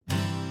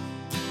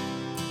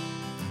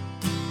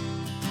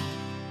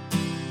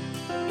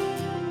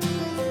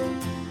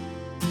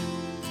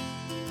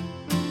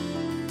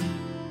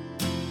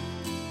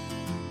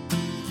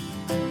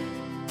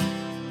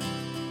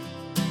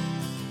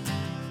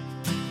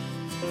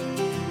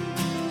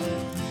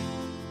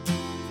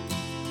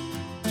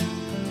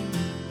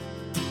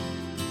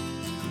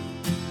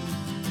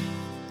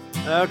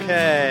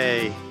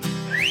Okay.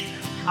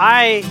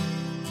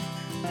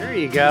 There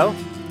you go.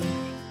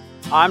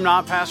 I'm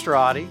not Pastor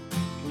Audie.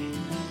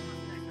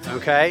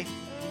 Okay.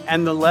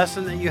 And the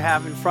lesson that you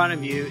have in front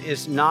of you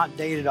is not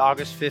dated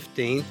August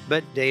 15th,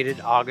 but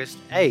dated August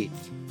 8th.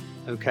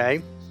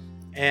 Okay.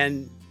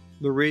 And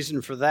the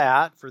reason for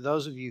that, for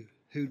those of you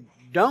who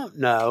don't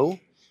know,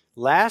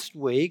 last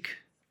week,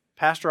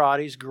 Pastor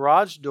Audie's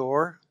garage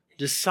door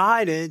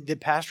decided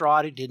that Pastor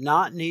Audie did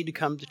not need to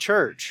come to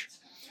church.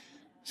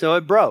 So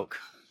it broke.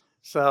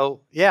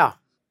 So, yeah.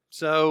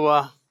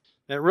 So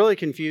that really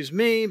confused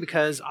me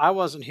because I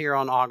wasn't here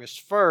on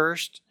August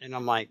 1st. And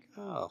I'm like,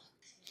 oh.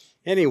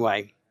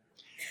 Anyway,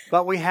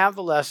 but we have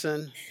the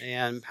lesson.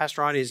 And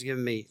Pastor Audie has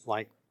given me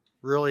like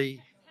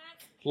really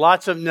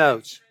lots of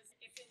notes.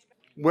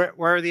 Where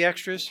are the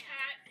extras?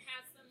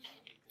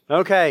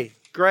 Okay,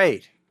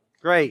 great.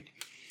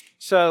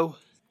 So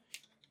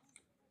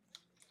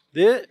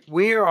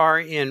we are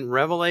in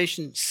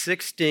Revelation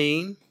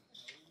 16.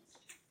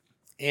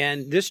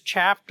 And this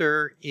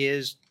chapter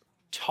is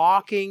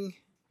talking,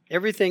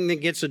 everything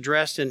that gets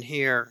addressed in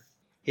here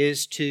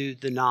is to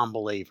the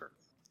non-believer.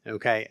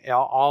 Okay,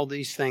 all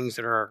these things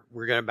that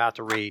we're about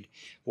to read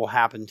will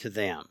happen to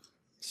them.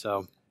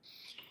 So,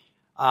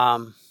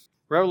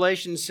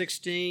 Revelation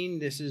 16,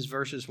 this is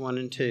verses 1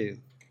 and 2.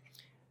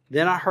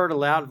 Then I heard a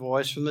loud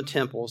voice from the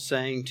temple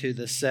saying to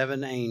the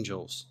 7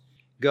 angels,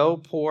 "Go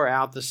pour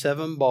out the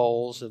 7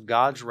 bowls of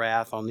God's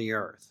wrath on the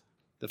earth."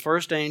 The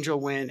first angel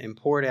went and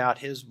poured out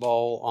his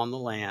bowl on the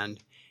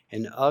land,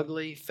 and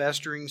ugly,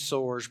 festering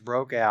sores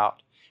broke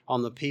out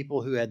on the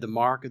people who had the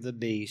mark of the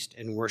beast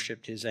and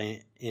worshipped his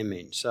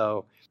image.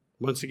 So,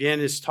 once again,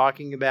 it's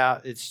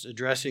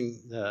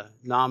addressing the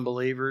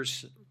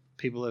non-believers,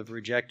 people who have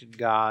rejected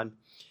God.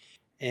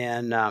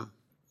 And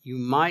you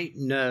might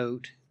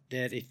note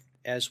that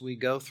as we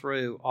go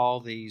through all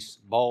these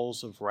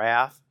bowls of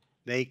wrath,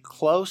 they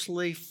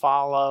closely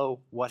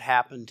follow what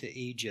happened to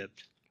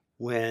Egypt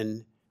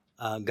when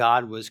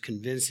God was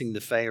convincing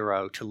the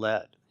Pharaoh to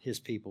let his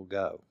people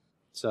go.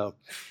 So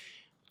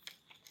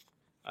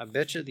I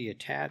bet you the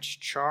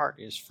attached chart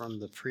is from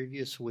the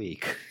previous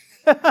week.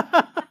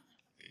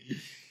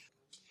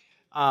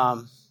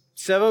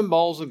 7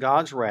 bowls of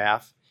God's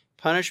wrath,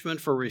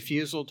 punishment for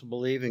refusal to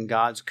believe in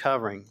God's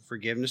covering,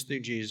 forgiveness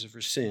through Jesus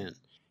for sin,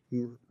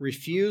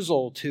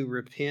 refusal to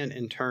repent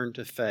and turn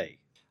to faith.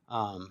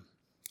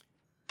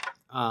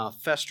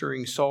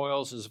 Festering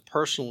soils is a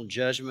personal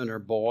judgment or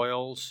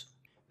boils.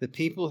 The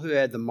people who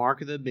had the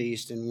mark of the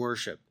beast in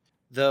worship,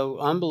 though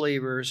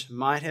unbelievers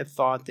might have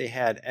thought they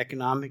had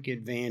economic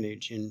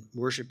advantage in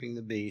worshiping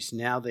the beast,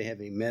 now they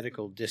have a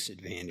medical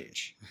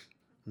disadvantage.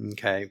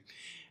 Okay,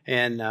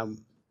 and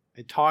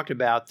it talked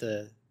about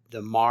the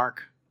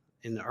mark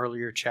in the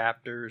earlier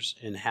chapters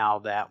and how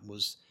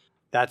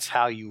that's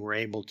how you were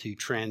able to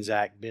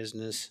transact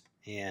business,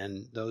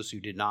 and those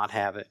who did not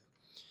have it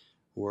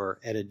were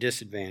at a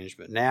disadvantage.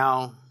 But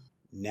now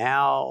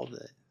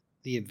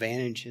the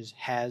advantage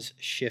has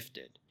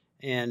shifted.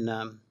 And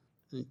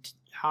it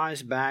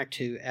ties back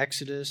to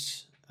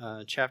Exodus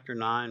chapter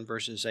 9,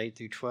 verses 8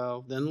 through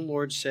 12. Then the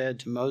Lord said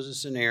to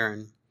Moses and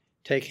Aaron,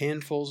 "Take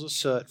handfuls of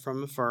soot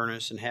from a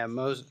furnace and have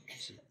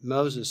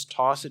Moses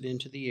toss it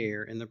into the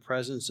air in the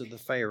presence of the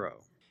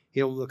Pharaoh.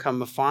 It will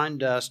become a fine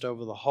dust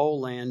over the whole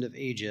land of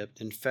Egypt,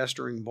 and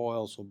festering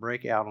boils will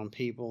break out on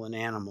people and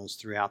animals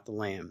throughout the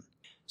land."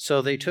 So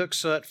they took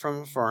soot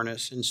from a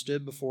furnace and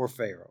stood before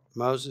Pharaoh.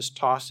 Moses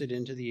tossed it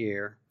into the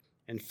air,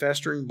 and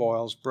festering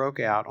boils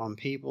broke out on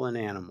people and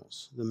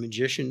animals. The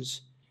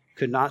magicians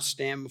could not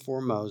stand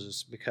before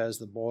Moses because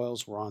the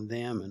boils were on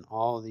them and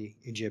all the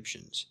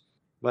Egyptians.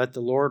 But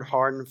the Lord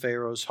hardened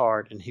Pharaoh's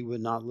heart, and he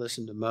would not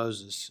listen to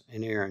Moses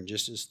and Aaron,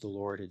 just as the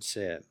Lord had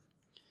said.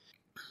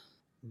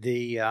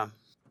 I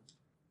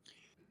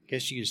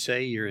guess you could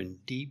say you're in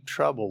deep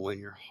trouble when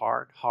your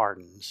heart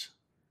hardens.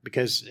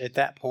 Because at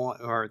that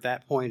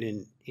point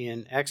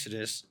in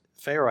Exodus,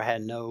 Pharaoh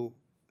had no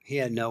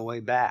way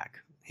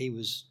back. He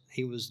was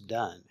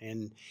done.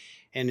 And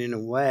in a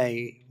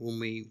way, when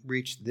we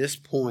reach this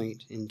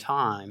point in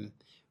time,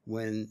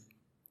 when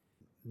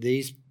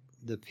the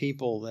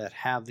people that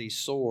have these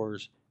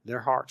sores,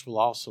 their hearts will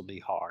also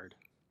be hard.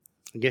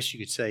 I guess you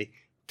could say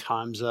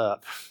time's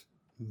up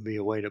would be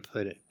a way to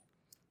put it.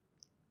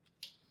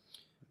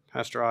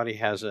 Pastor Audie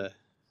has a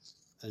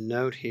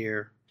note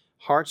here.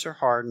 Hearts are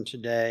hardened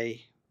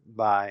today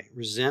by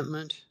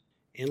resentment,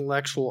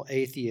 intellectual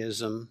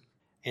atheism,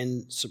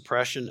 and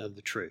suppression of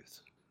the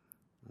truth.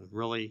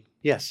 Really,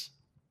 yes?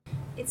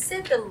 It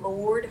said the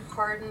Lord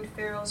hardened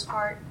Pharaoh's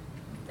heart.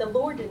 The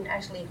Lord didn't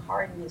actually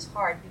harden his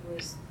heart.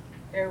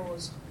 Pharaoh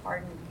was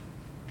hardened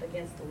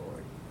against the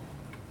Lord.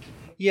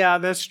 Yeah,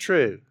 that's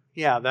true.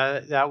 Yeah,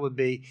 that would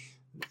be,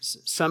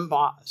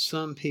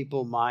 some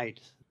people might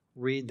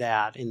read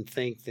that and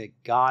think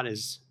that God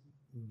is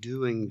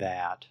doing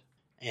that,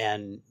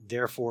 and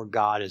therefore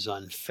God is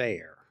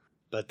unfair.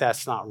 But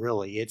that's not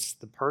really. It's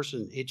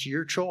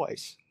your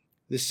choice.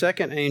 The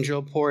second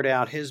angel poured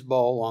out his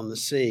bowl on the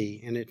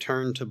sea, and it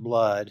turned to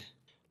blood,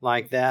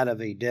 like that of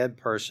a dead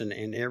person,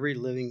 and every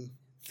living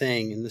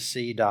thing in the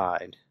sea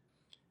died.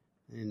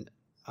 And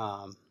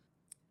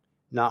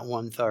not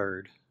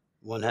 1/3,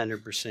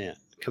 100%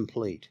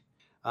 complete.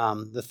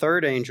 The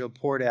third angel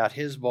poured out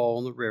his bowl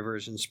on the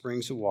rivers and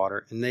springs of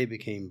water, and they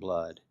became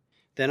blood.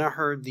 Then I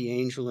heard the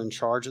angel in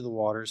charge of the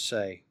waters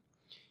say,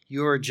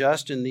 "You are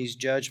just in these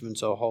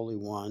judgments, O Holy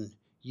One,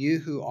 you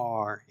who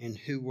are and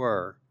who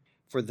were,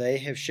 for they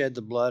have shed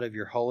the blood of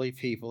your holy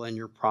people and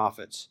your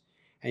prophets,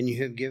 and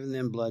you have given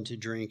them blood to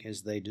drink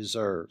as they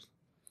deserve."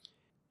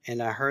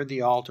 And I heard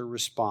the altar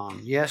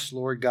respond, "Yes,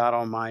 Lord God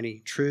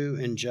Almighty, true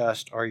and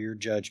just are your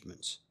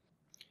judgments."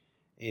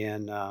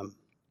 And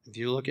if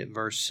you look at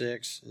verse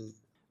 6,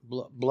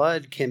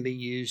 blood can be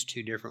used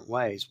two different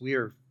ways. We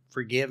are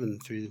forgiven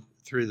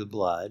through the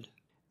blood,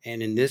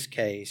 and in this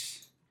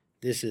case,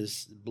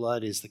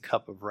 blood is the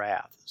cup of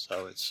wrath,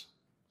 so it's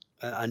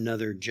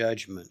another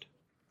judgment.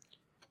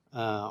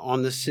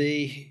 On the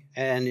sea,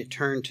 and it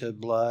turned to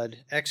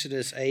blood.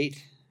 Exodus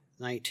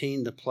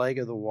 8:19, the plague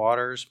of the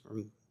waters.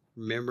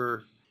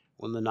 Remember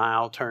when the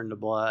Nile turned to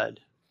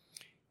blood?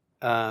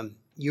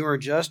 You are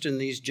just in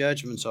these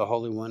judgments, O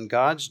Holy One.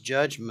 God's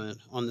judgment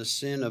on the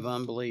sin of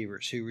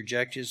unbelievers who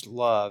reject his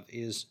love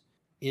is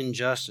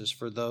injustice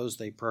for those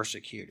they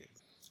persecuted.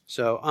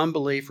 So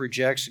unbelief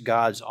rejects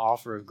God's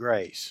offer of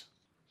grace.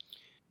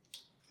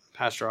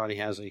 Pastor Audie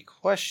has a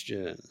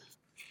question.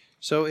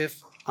 So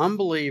if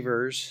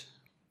unbelievers,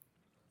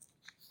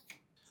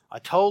 I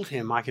told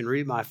him I can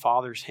read my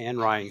father's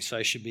handwriting, so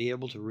I should be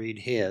able to read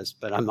his,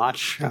 but I'm not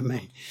sure.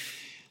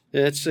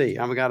 Let's see.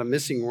 I've got a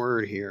missing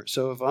word here.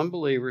 So if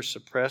unbelievers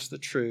suppress the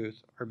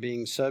truth or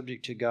being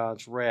subject to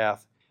God's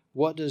wrath,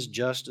 what does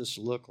justice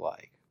look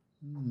like?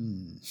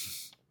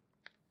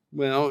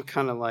 Well,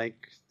 kind of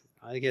like,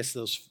 I guess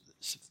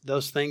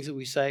those things that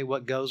we say,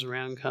 what goes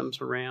around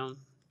comes around.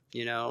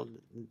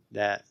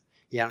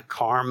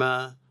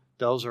 Karma.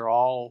 Those are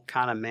all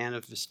kind of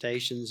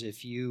manifestations.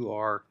 If you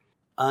are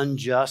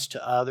unjust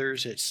to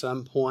others at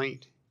some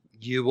point,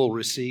 you will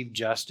receive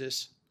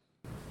justice.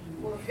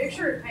 Well, the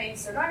picture it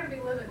paints, they're not going to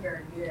be living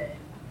very good.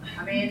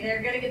 I mean,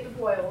 they're going to get the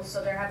boils,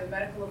 so they're having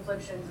medical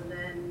afflictions, and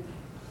then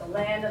the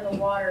land and the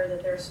water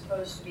that they're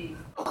supposed to be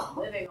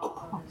living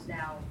off of is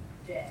now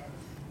dead.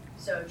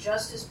 So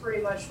justice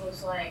pretty much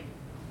looks like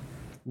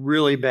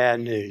really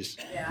bad news.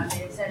 Yeah, I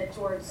mean, it's headed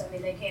towards,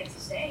 they can't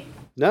sustain.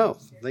 No.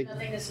 There's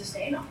nothing to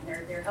sustain on.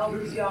 Their health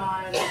is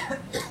gone,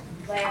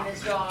 land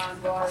is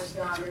gone, water is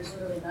gone, there's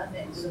literally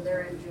nothing. So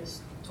they're in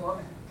just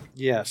torment.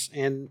 Yes,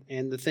 and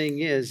the thing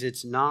is,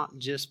 it's not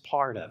just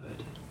part of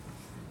it.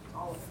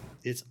 All of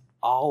it. It's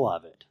all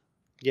of it.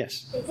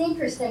 Yes. It's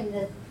interesting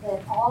that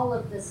all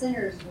of the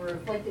sinners were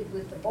afflicted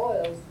with the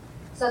boils,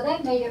 so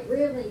that made it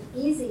really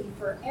easy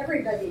for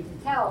everybody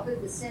to tell who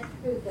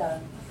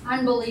the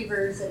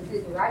unbelievers and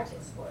who the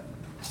righteous were.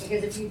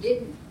 Because if you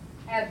didn't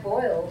have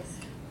boils,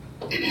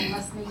 it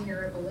must mean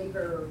you're a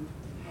believer or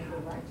you're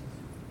righteous.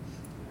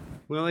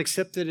 Well,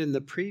 except that in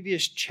the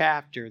previous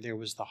chapter there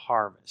was the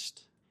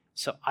harvest.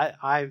 So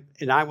I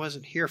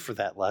wasn't here for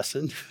that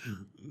lesson.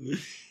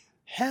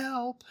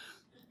 Help.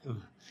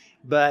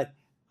 But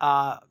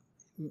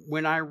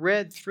when I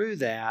read through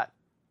that,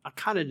 I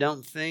kind of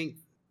don't think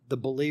the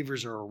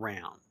believers are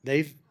around.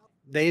 They've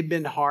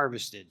been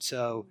harvested.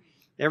 So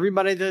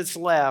everybody that's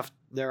left,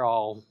 they're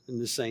all in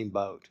the same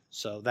boat.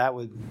 So that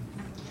would.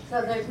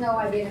 So there's no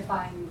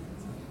identifying.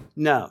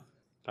 No,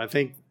 I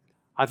think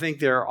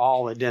they're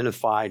all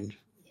identified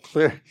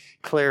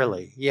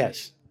clearly.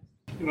 Yes.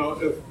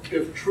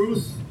 If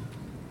truth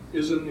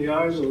is in the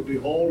eyes of the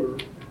beholder,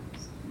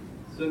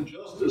 then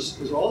justice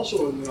is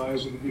also in the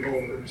eyes of the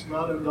beholder. It's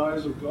not in the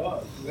eyes of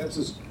God. And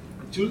that's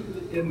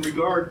in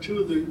regard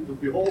to the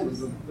beholders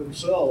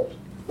themselves.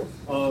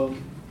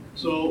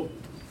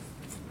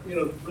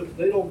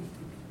 They don't.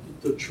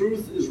 The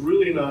truth is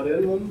really not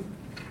in them.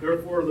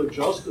 Therefore, the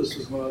justice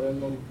is not in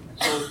them.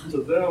 So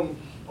to them,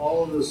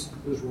 all of this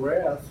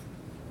wrath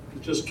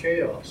is just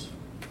chaos.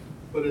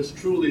 But it's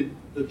truly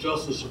the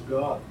justice of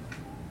God.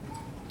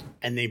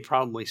 And they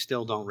probably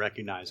still don't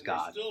recognize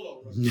God. They still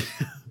don't recognize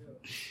God.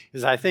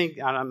 Because I think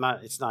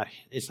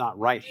it's not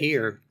right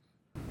here.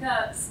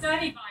 The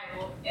study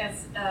Bible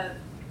says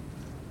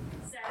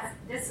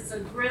this is a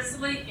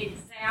grisly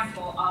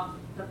example of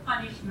the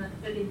punishment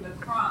fitting the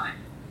crime.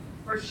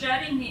 For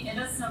shedding the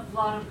innocent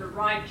blood of the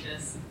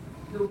righteous,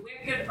 the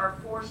wicked are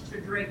forced to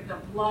drink the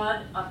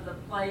blood of the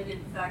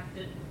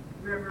plague-infected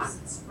rivers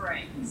and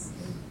springs.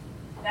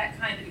 That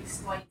kind of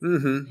explains it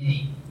to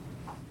me.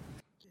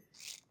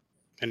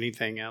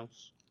 Anything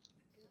else?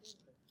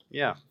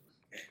 Yeah.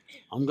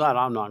 I'm glad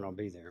I'm not going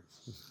to be there.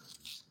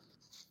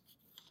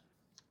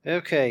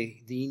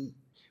 Okay.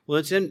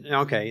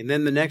 And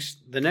then the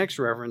next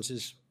reference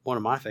is one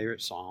of my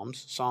favorite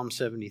Psalms. Psalm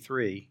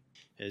 73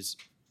 is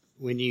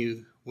when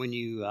you're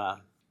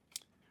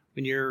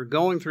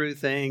going through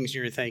things,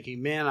 you're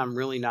thinking, man, I'm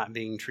really not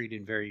being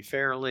treated very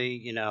fairly.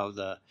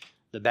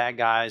 The bad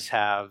guys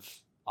have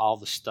all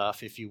the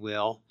stuff, if you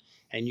will,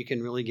 and you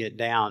can really get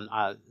down.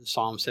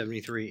 Psalm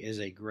 73 is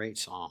a great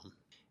psalm,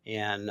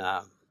 and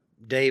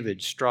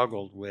David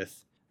struggled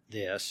with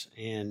this,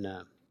 and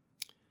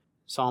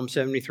Psalm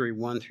 73,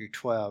 1 through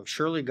 12.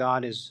 Surely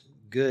God is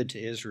good to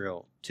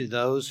Israel, to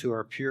those who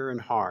are pure in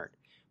heart.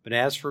 But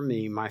as for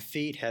me, my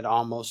feet had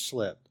almost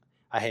slipped.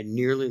 I had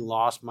nearly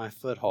lost my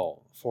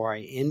foothold, for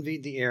I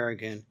envied the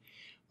arrogant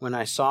when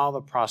I saw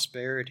the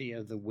prosperity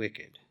of the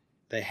wicked.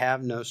 They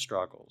have no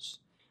struggles.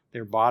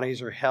 Their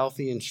bodies are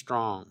healthy and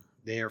strong.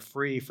 They are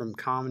free from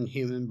common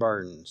human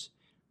burdens.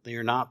 They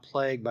are not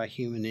plagued by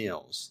human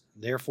ills.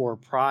 Therefore,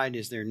 pride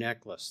is their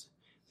necklace.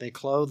 They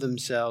clothe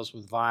themselves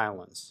with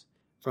violence.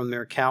 From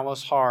their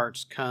callous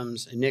hearts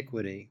comes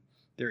iniquity.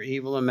 Their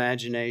evil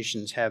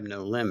imaginations have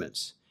no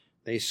limits.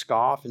 They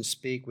scoff and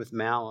speak with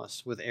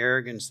malice. With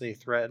arrogance they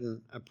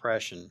threaten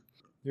oppression.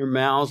 Their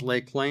mouths lay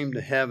claim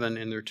to heaven,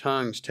 and their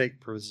tongues take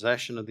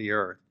possession of the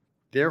earth.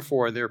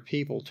 Therefore their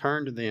people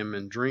turn to them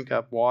and drink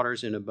up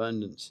waters in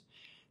abundance.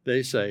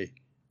 They say,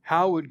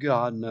 how would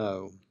God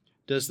know?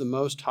 Does the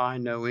Most High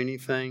know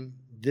anything?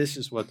 This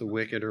is what the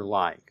wicked are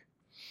like.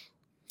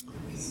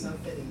 So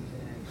fitting today.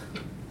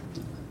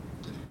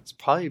 It's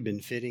probably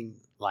been fitting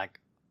like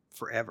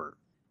forever.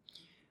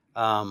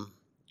 And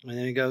then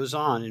it goes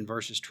on in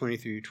verses 20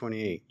 through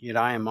 28. Yet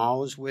I am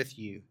always with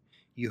you.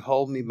 You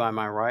hold me by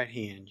my right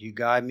hand. You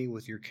guide me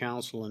with your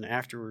counsel, and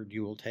afterward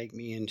you will take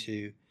me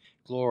into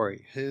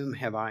glory. Whom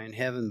have I in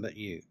heaven but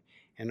you?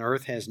 And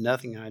earth has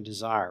nothing I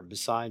desire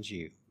besides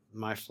you.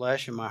 My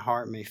flesh and my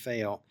heart may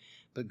fail,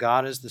 but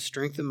God is the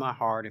strength of my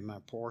heart and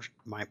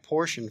my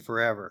portion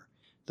forever.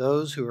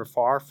 Those who are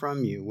far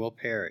from you will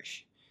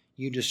perish.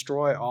 You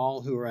destroy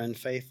all who are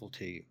unfaithful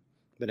to you.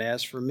 But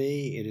as for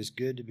me, it is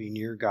good to be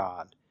near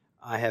God.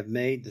 I have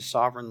made the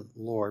sovereign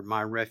Lord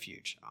my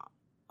refuge.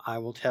 I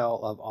will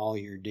tell of all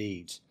your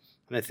deeds.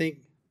 And I think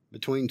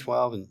between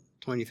 12 and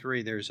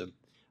 23, there's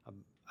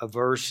a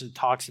verse that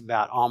talks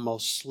about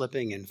almost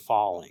slipping and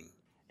falling.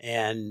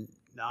 And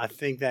I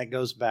think that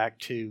goes back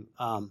to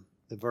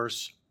the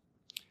verse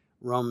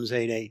Romans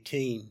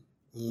 8:18.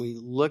 When we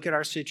look at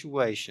our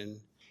situation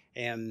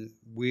and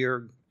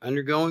we're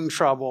undergoing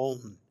trouble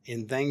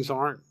and things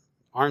aren't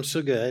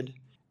so good,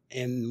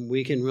 and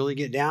we can really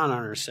get down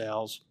on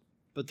ourselves.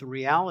 But the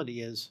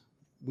reality is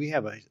we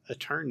have an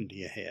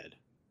eternity ahead.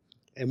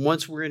 And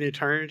once we're in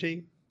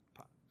eternity,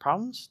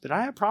 problems? Did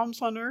I have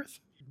problems on earth?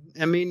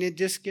 I mean, it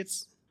just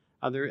gets...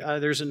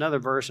 there's another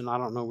verse, and I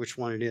don't know which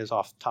one it is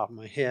off the top of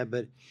my head,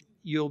 but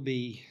you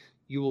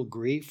will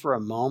grieve for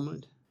a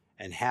moment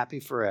and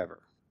happy forever.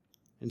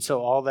 And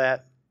so all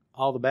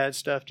the bad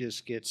stuff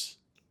just gets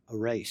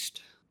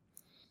erased.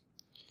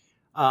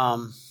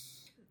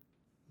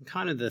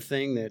 Kind of the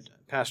thing that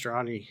Pastor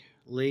Audie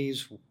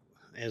leaves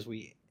as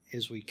we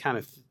kind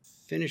of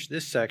finish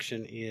this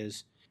section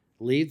is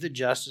leave the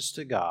justice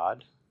to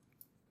God,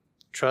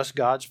 trust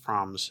God's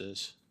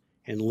promises,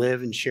 and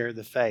live and share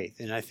the faith.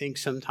 And I think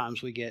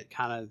sometimes we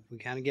kind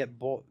of get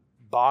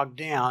bogged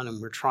down,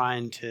 and we're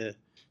trying to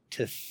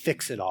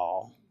fix it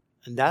all.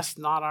 And that's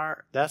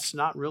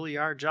not really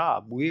our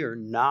job. We are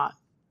not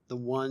the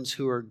ones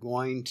who are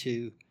going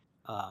to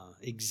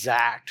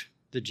exact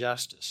the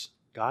justice.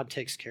 God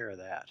takes care of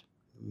that.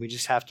 We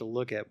just have to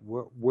look at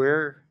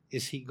where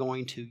is he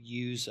going to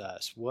use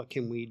us? What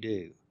can we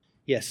do?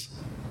 Yes?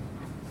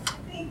 I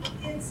think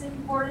it's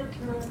important to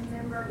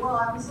remember, well,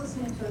 I was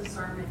listening to a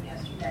sermon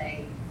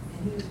yesterday,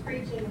 and he was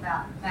preaching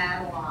about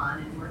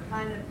Babylon, and we're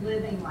kind of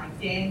living like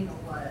Daniel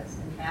was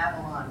in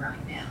Babylon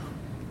right now.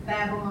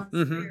 Babylon's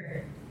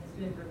spirit has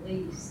been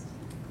released,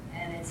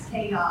 and it's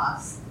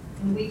chaos,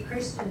 and we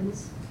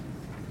Christians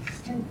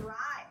can thrive.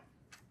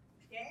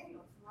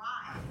 Daniel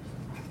thrived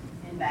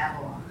in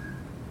Babylon.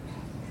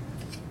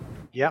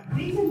 Yep.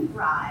 We can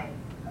thrive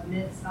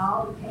amidst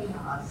all the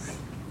chaos.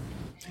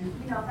 And,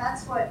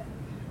 that's what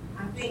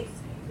I think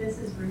this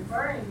is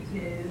referring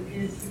to,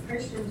 is the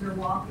Christians are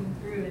walking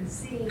through and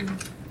seeing,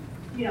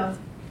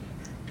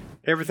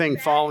 everything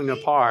falling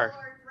apart.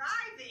 Are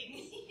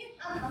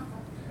thriving.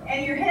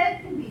 And your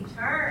head can be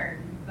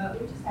turned, but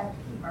we just have to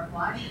keep our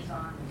blinders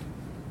on,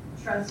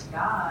 trust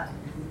God,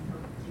 and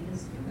He'll see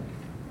us through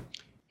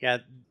it. Yeah,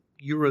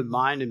 you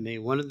reminded me,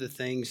 one of the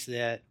things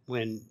that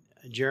when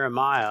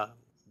Jeremiah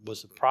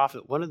was a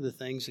prophet, one of the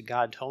things that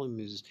God told him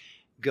is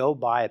go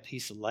buy a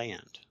piece of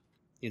land,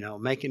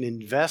 make an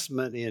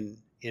investment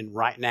in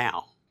right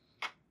now,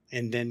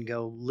 and then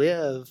go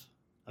live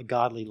a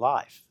godly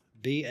life,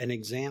 be an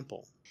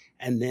example.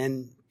 And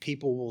then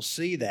people will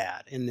see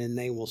that, and then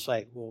they will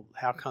say, well,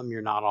 how come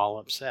you're not all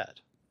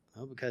upset?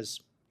 Well,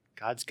 because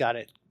God's got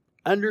it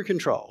under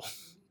control.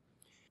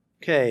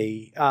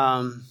 Okay,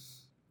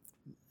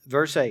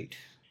 verse 8.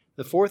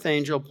 The fourth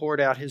angel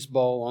poured out his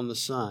bowl on the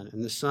sun,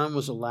 and the sun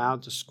was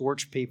allowed to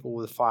scorch people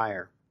with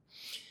fire.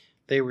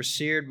 They were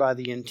seared by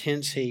the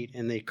intense heat,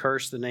 and they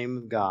cursed the name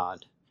of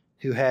God,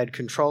 who had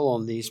control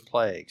on these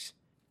plagues.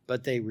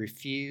 But they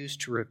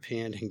refused to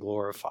repent and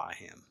glorify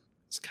him.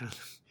 It's kind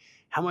of,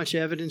 how much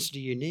evidence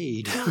do you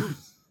need?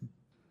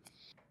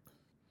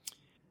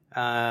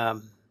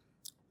 The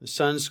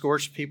sun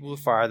scorched people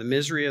with fire. The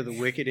misery of the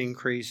wicked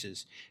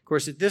increases. Of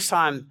course, at this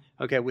time,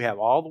 okay, we have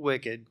all the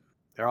wicked.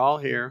 They're all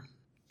here.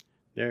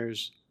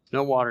 There's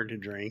no water to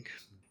drink.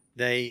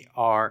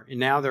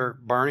 Now they're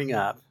burning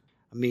up.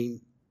 I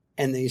mean,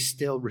 and they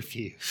still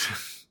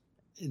refuse.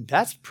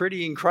 That's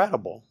pretty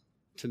incredible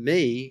to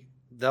me,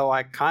 though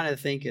I kind of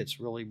think it's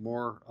really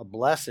more a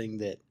blessing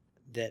that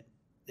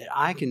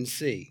I can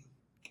see.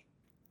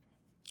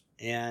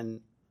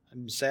 And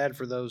I'm sad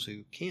for those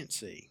who can't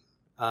see.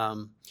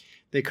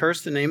 They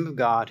cursed the name of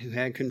God who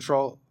had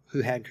control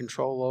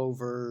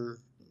over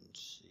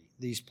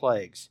these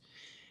plagues.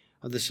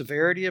 The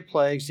severity of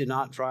plagues did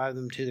not drive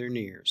them to their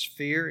knees.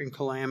 Fear and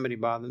calamity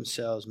by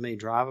themselves may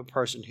drive a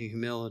person to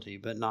humility,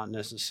 but not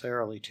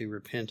necessarily to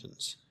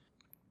repentance.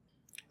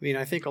 I mean,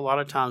 I think a lot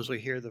of times we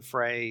hear the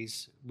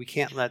phrase, we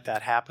can't let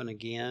that happen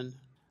again.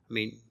 I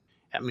mean,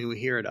 we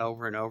hear it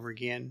over and over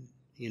again.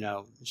 You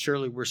know,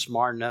 surely we're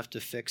smart enough to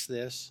fix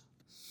this,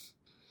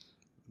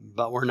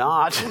 but we're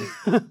not.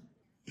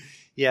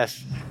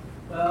 Yes.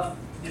 Well,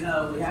 we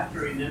have to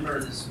remember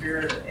the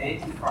spirit of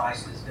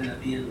Antichrist is going to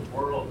be in the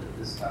world at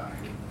this time.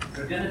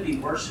 They're going to be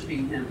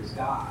worshiping him as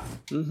God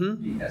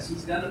because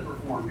he's going to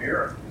perform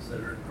miracles that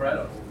are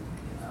incredible.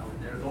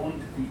 They're going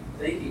to be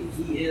thinking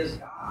he is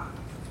God.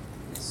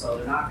 And so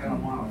they're not going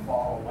to want to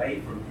fall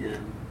away from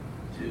him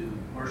to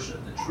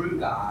worship the true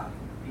God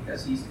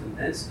because he's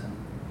convinced them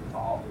with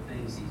all the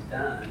things he's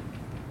done,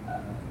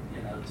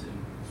 to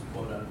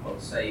quote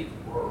unquote save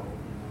the world.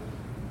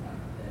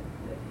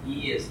 That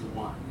he is the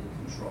one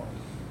in control.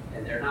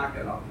 And they're not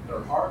going to,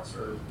 their hearts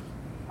are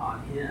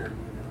on him,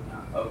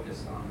 not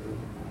focused on them.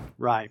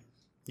 Right.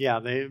 Yeah,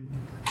 they're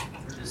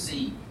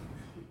deceived.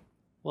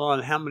 Well,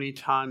 and how many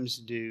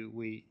times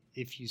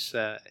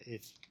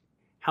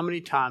how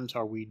many times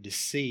are we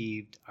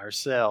deceived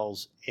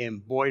ourselves,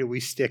 and boy, do we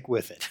stick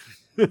with it.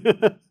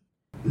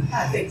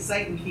 I think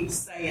Satan keeps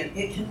saying,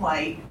 it can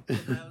wait.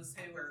 Those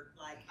who are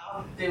like,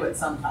 I'll do it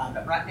sometime,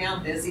 but right now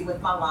I'm busy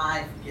with my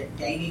life,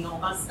 gaining all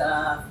my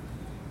stuff,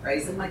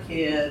 raising my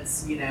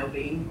kids,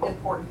 being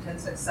important and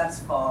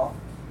successful.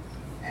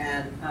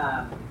 And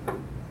I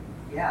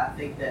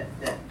think that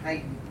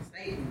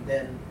Satan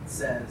then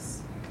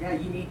says, yeah,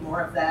 you need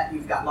more of that.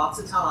 You've got lots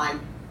of time,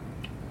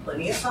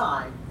 plenty of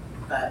time,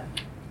 but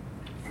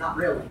not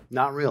really.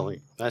 Not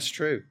really. That's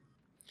true.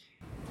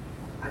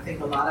 I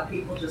think a lot of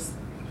people just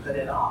put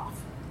it off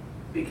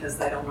because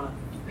they don't want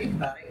to think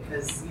about it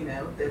because,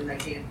 then they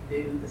can't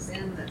do the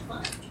sin that's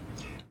fun.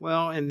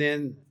 Well, and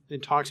then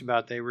it talks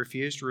about they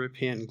refused to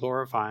repent and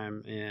glorify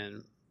him.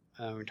 And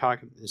we're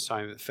talking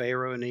about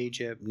Pharaoh in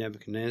Egypt,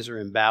 Nebuchadnezzar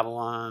in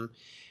Babylon,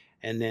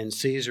 and then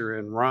Caesar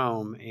in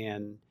Rome.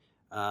 And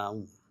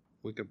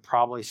we could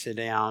probably sit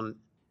down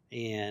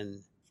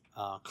and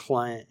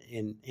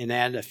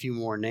add a few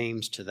more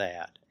names to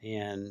that.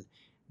 And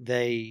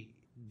they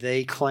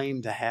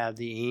claim to have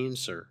the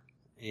answer,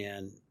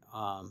 and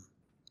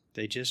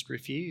they just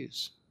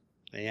refuse.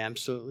 They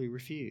absolutely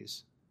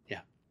refuse.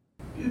 Yeah.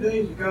 A few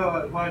days ago,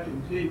 I was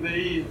watching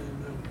TV,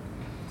 and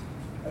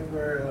they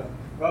were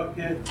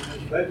broadcasting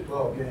this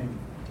baseball game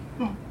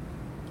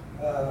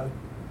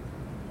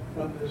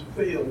from this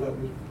field that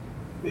was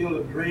Field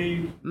of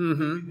Dreams.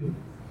 Mm-hmm.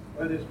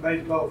 Where this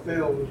baseball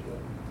field was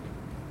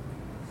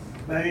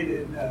made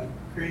and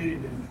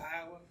created in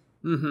Iowa.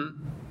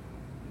 Mm-hmm.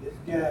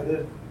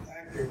 This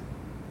actor,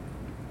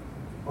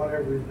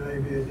 whatever his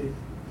name is,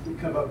 he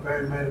come up there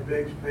and made a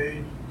big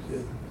speech and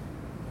said,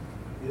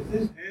 "Is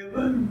this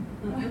heaven?"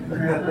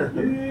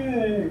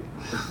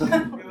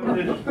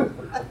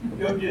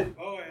 Go just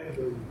boy,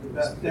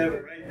 about 7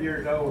 or 8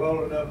 years old,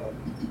 holding up a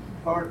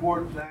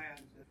cardboard sign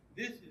and said,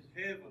 "This is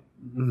heaven."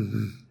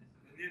 Mm-hmm.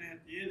 And then at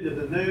the end of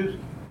the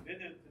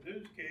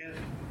newscast,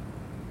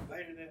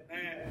 later that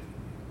night,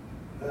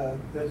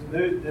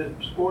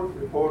 this sports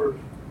reporter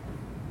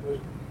was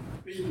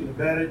speaking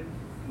about it.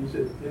 He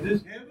said, "Is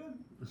this heaven?"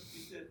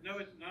 He said, "No,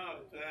 it's not.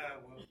 It's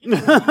Iowa." You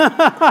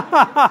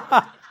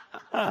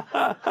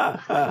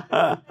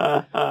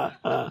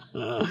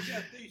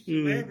got these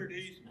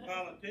celebrities and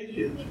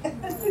politicians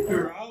who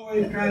are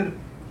always trying to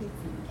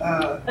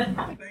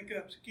think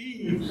up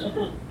schemes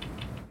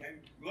and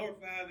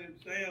glorify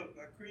themselves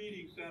by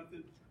creating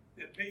something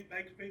that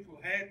makes people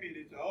happy. And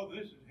it's, "Oh,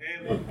 this is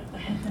heaven."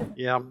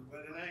 Yeah.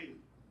 But it ain't.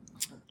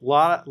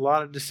 Lot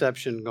of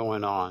deception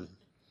going on.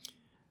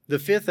 The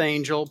fifth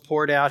angel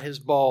poured out his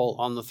bowl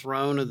on the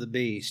throne of the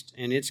beast,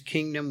 and its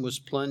kingdom was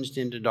plunged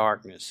into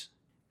darkness.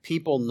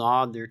 People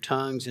gnawed their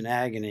tongues in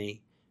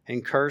agony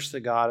and cursed the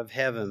God of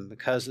heaven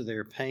because of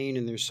their pain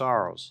and their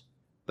sorrows,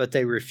 but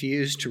they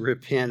refused to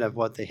repent of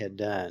what they had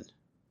done.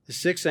 The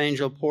sixth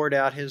angel poured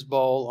out his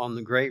bowl on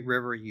the great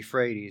river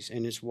Euphrates,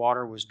 and its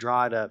water was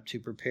dried up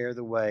to prepare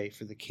the way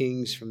for the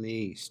kings from the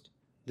east.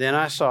 Then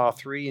I saw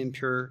 3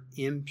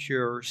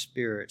 impure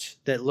spirits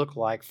that looked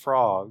like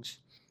frogs.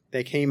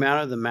 They came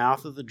out of the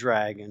mouth of the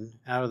dragon,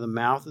 out of the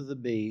mouth of the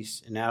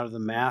beast, and out of the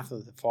mouth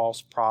of the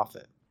false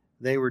prophet.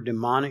 They were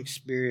demonic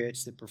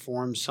spirits that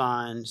perform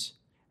signs,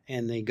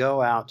 and they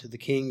go out to the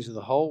kings of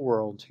the whole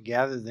world to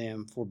gather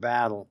them for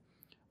battle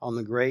on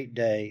the great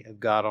day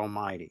of God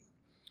Almighty.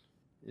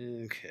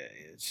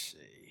 Okay, let's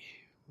see.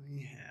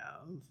 We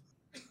have...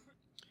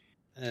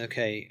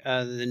 Okay,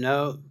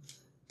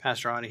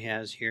 Pastor Audie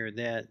has here,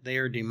 that they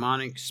are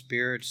demonic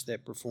spirits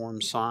that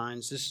perform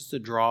signs. This is to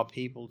draw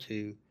people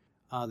to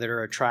that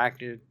are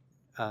attracted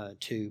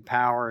to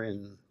power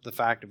and the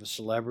fact of a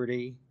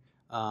celebrity.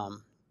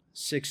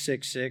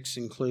 666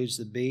 includes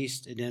the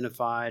beast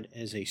identified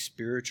as a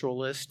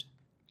spiritualist.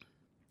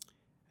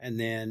 And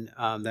then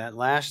that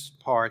last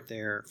part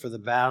there, for the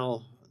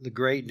battle, the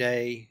great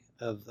day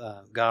of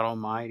God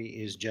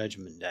Almighty is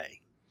Judgment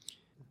Day.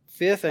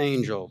 Fifth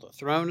angel, the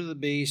throne of the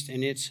beast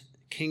and its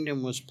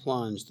kingdom was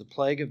plunged. The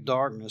plague of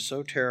darkness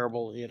so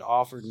terrible it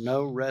offered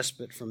no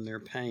respite from their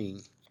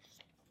pain.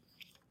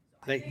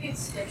 I think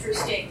it's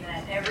interesting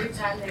that every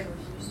time they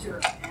refuse to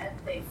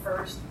repent, they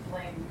first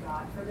blame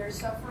God for their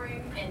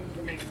suffering, and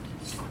even they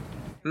refuse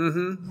to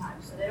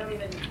repent. So they don't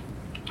even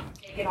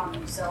take it on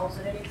themselves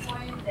at any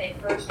point. They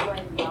first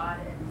blame God,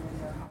 and then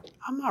they're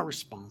I'm not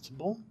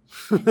responsible.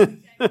 they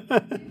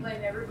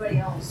blame everybody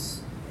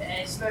else,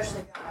 and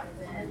especially God,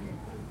 and then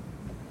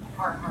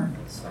hard-hearted.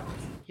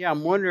 Yeah,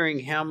 I'm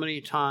wondering how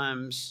many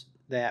times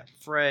that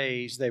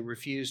phrase, they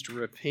refuse to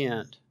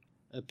repent,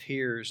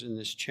 appears in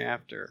this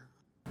chapter.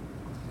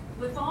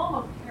 With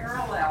all the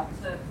parallel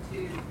to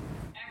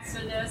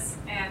Exodus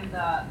and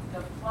the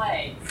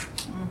plagues,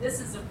 this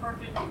is a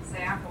perfect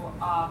example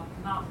of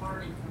not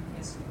learning from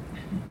history.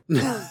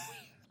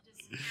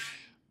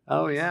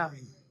 Oh, yeah.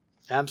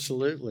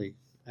 Absolutely.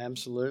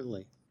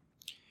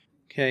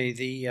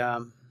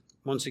 Okay,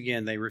 once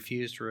again, they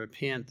refused to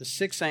repent. The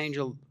sixth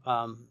angel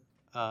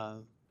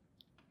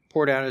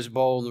poured out his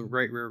bowl in the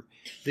great river.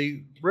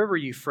 The river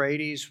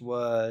Euphrates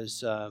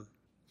was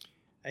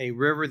a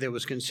river that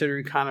was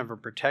considered kind of a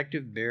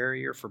protective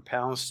barrier for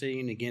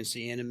Palestine against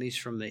the enemies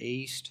from the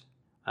east.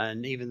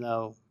 And even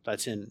though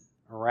that's in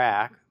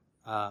Iraq,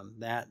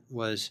 that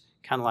was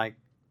kind of like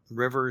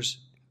rivers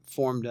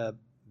formed up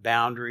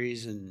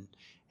boundaries and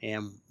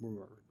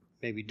were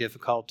maybe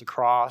difficult to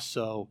cross.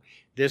 So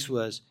this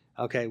was,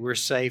 okay, we're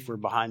safe, we're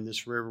behind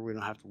this river, we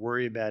don't have to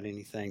worry about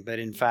anything. But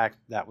in fact,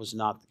 that was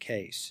not the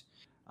case.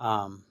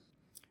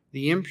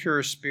 The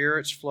impure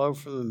spirits flow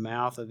from the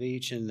mouth of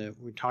each, and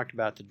we talked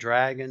about the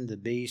dragon, the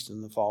beast,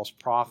 and the false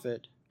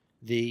prophet.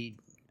 The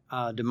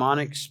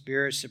demonic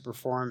spirits that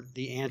perform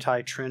the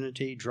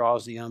anti-Trinity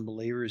draws the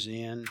unbelievers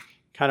in.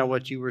 Kind of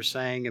what you were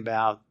saying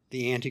about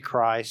the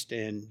Antichrist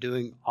and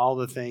doing all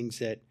the things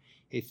that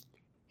if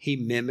he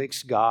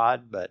mimics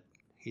God, but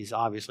he's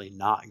obviously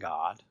not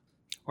God.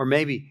 Or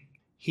maybe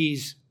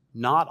he's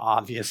not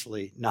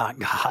obviously not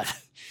God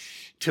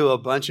to a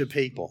bunch of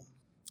people.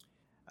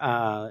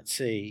 Let's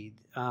see.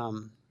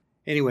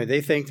 Anyway,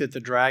 they think that the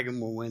dragon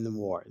will win the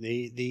war.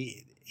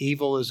 The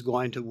evil is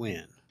going to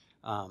win.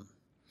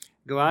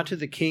 Go out to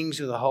the kings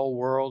of the whole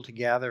world to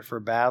gather for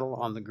battle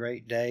on the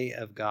great day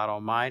of God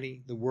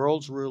Almighty. The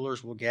world's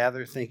rulers will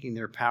gather thinking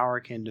their power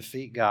can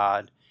defeat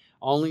God,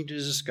 only to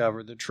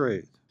discover the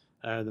truth.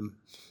 The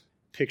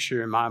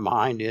picture in my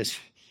mind is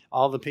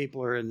all the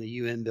people are in the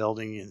UN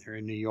building and they're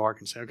in New York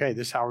and say, okay,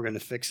 this is how we're going to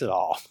fix it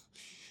all.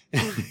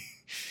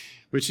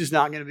 Which is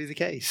not going to be the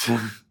case.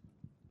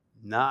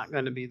 Not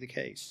going to be the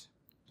case.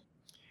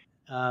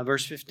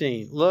 Verse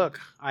 15, look,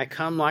 I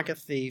come like a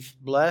thief.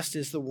 Blessed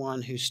is the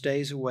one who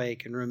stays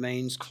awake and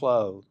remains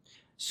clothed,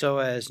 so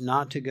as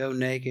not to go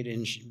naked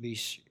and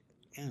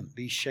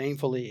be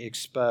shamefully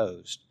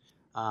exposed.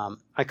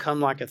 I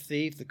come like a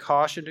thief. The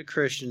caution to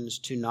Christians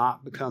to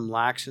not become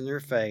lax in their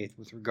faith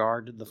with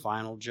regard to the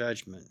final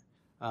judgment.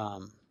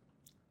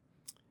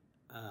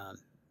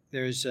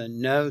 There's a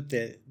note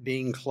that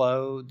being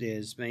clothed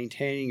is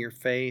maintaining your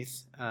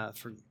faith,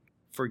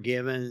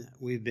 forgiven.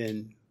 We've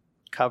been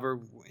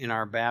covered in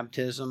our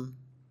baptism.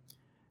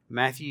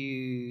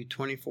 Matthew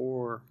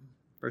 24,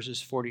 verses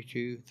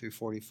 42 through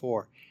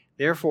 44.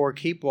 Therefore,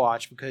 keep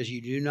watch, because you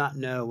do not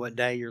know what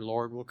day your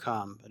Lord will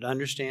come. But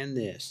understand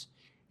this,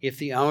 if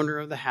the owner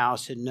of the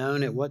house had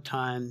known at what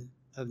time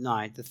of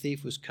night the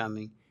thief was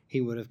coming, he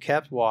would have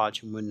kept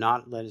watch and would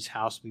not let his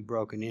house be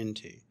broken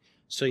into.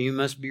 So you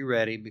must be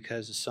ready,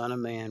 because the Son of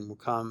Man will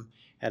come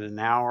at an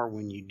hour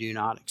when you do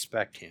not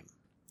expect him.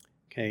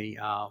 Okay,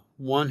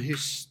 one who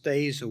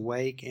stays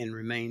awake and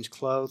remains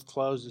clothed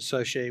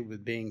associated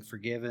with being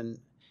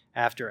forgiven.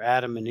 After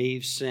Adam and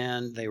Eve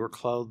sinned, they were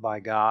clothed by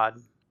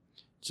God.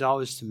 It's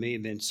always to me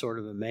been sort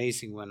of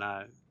amazing when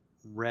I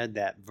read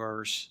that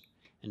verse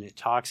and it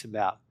talks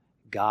about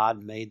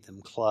God made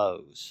them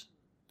clothes.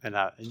 And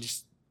I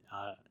just,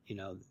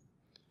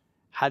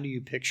 how do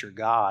you picture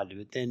God?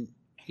 But then,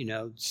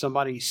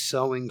 somebody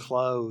sewing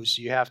clothes,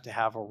 you have to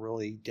have a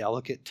really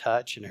delicate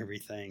touch and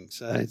everything.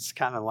 So it's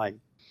kind of like,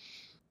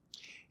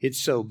 it's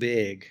so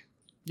big.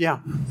 Yeah.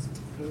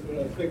 When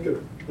I think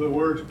of the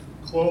word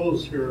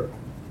clothes here,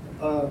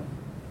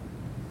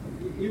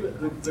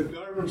 even the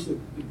garments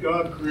that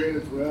God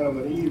created for Adam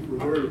and Eve were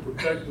there to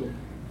protect them,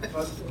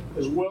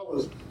 as well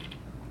as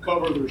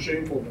cover their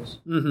shamefulness,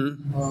 their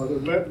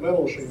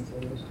mental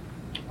shamefulness.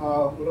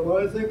 But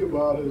what I think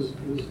about is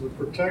the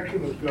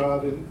protection of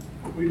God, and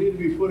we need to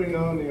be putting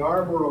on the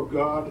armor of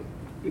God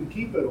and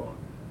keep it on.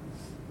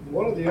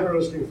 One of the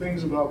interesting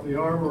things about the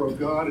armor of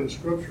God in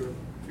Scripture,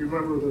 you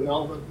remember the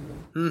helmet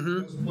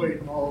breastplate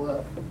and all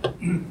that.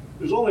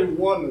 There's only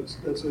one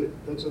that's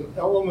an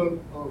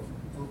element of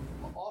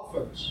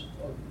offense.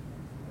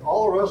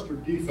 All the rest are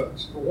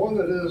defense. The one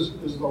that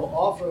is the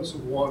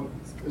offensive one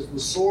is the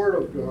sword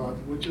of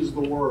God, which is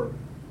the Word.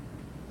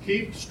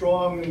 Keep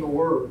strong in the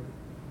Word,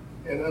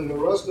 and then the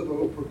rest of it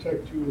will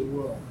protect you as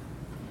well.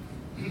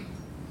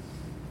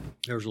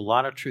 There's a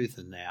lot of truth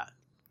in that.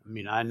 I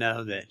mean, I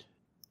know that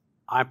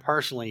I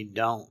personally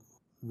don't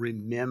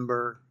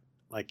remember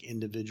like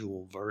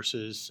individual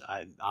verses.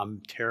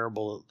 I'm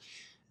terrible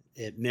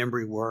at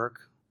memory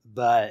work,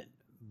 but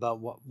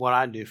what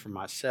I do for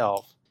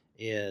myself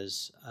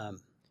is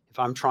if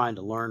I'm trying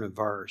to learn a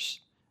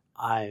verse,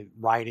 I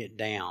write it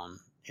down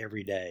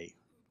every day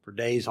for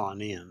days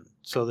on end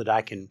so that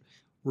I can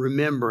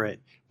remember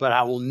it, but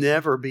I will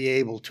never be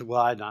able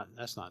to,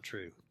 that's not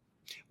true.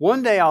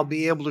 One day I'll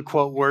be able to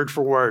quote word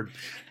for word,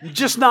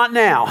 just not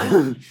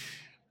now.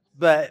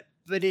 But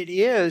it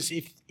is,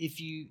 if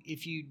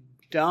you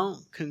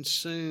don't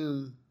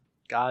consume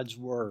God's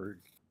word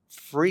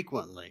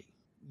frequently,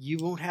 you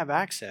won't have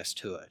access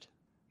to it.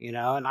 And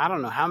I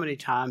don't know how many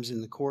times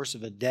in the course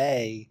of a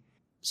day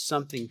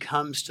something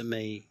comes to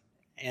me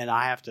and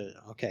I have to,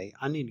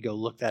 I need to go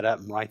look that up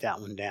and write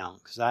that one down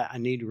because I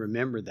need to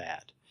remember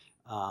that.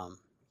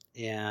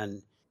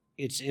 And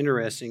it's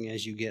interesting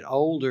as you get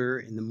older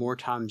and the more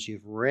times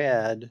you've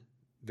read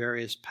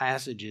various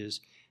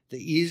passages, the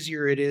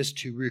easier it is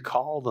to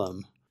recall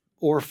them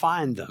or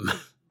find them.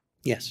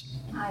 Yes?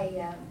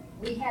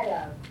 We had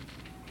a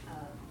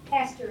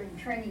pastor in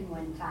training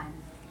one time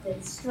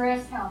that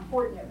stressed how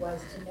important it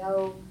was to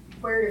know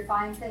where to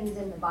find things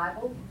in the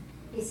Bible.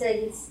 He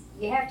said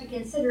you have to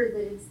consider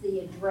that it's the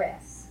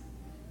address.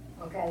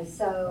 Okay,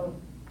 so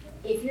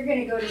if you're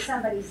going to go to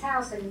somebody's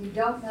house and you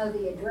don't know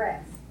the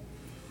address,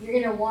 you're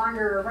going to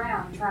wander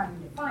around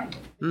trying to find it.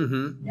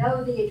 Mm-hmm.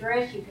 Know the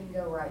address, you can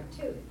go right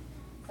to it.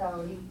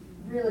 So he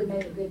really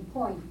made a good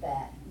point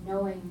that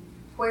knowing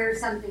where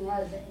something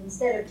is,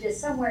 instead of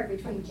just somewhere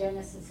between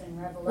Genesis and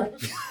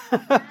Revelation,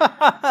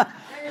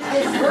 there's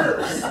this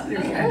verse.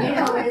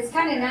 It's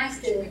kind of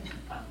nice to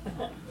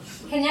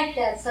connect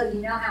that so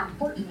you know how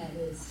important that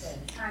is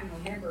to try and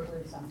remember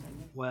where something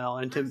is. Well,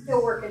 and I'm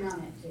still working on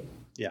it too.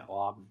 Yeah,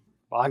 well,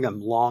 I'm a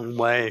long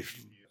way.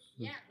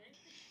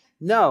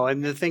 No,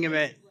 and the thing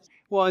about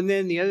and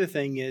then the other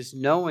thing is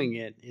knowing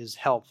it is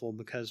helpful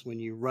because when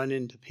you run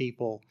into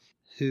people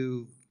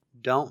who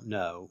don't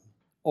know,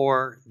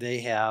 or they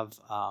have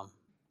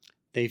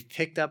they've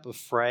picked up a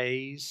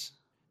phrase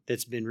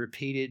that's been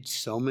repeated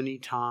so many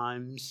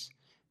times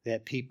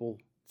that people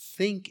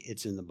think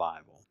it's in the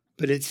Bible,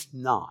 but it's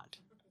not.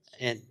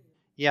 And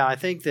yeah, I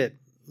think that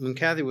when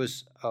Kathy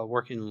was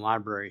working in the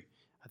library,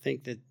 I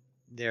think that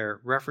their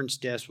reference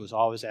desk was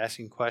always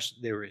asking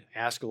questions. They would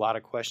ask a lot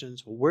of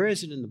questions. Well, where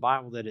is it in the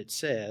Bible that it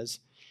says?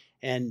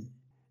 And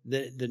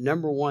the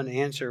number one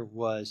answer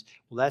was,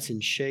 well, that's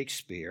in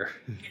Shakespeare.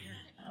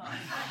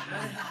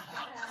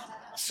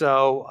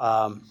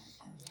 So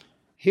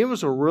he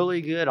was a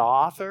really good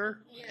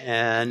author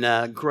and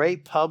a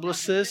great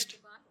publicist.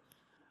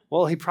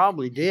 Well, he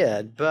probably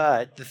did,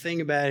 but the thing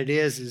about it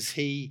is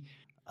he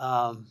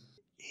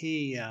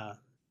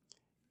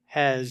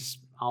has,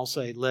 I'll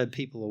say, led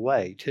people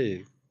away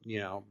too,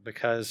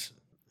 because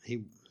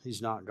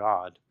he's not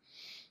God.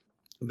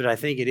 But I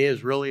think it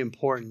is really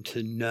important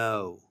to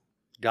know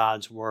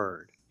God's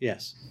word.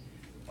 Yes.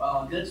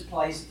 Well, a good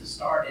place to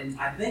start, and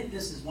I think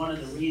this is one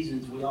of the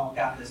reasons we all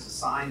got this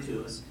assigned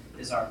to us,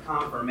 is our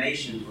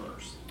confirmation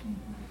verse.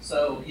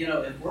 So,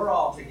 if we're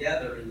all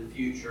together in the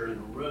future in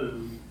a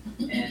room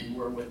and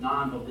we're with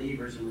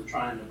non-believers and we're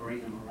trying to bring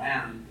them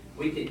around,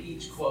 we can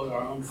each quote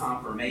our own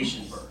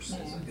confirmation verse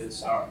as a good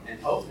start. And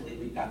hopefully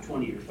we've got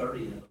 20 or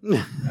 30 of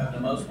them, the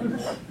most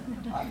people,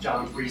 like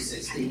John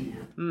 3:16.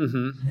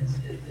 Mm-hmm.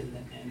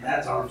 And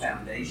that's our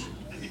foundation.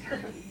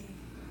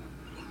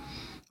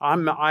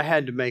 I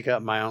had to make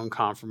up my own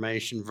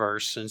confirmation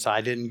verse since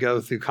I didn't go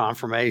through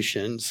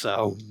confirmation,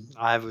 so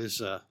I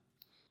was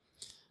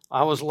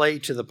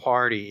late to the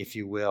party, if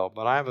you will,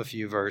 but I have a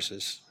few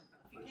verses.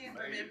 If you can't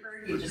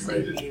remember, you just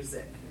need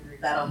music.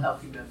 That'll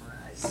help you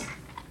memorize.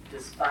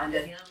 Just find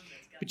a hymn.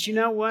 But you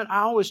know what? I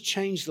always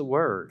change the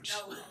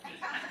words.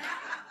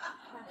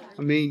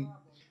 I mean,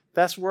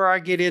 that's where I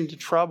get into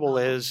trouble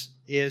is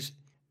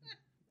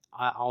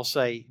I'll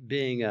say,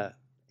 being an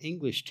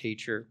English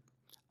teacher,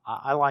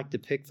 I like to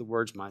pick the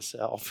words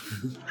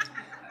myself.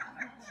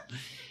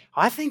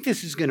 I think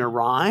this is going to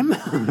rhyme.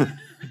 Sounds better.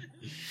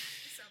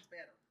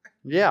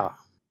 Yeah.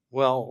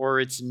 Well, or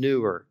it's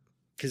newer.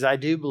 Because I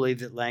do believe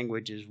that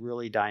language is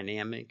really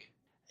dynamic.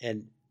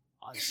 And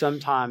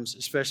sometimes,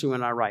 especially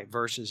when I write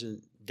verses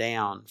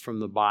down from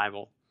the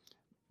Bible,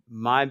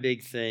 my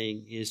big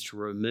thing is to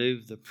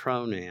remove the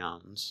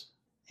pronouns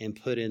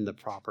and put in the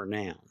proper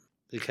noun.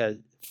 Because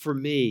for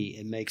me,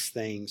 it makes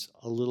things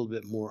a little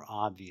bit more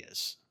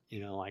obvious.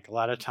 Like a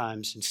lot of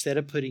times, instead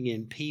of putting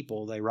in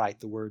people, they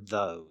write the word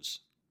those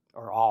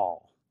or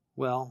all.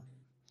 Well,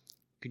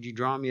 could you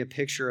draw me a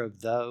picture of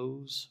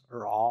those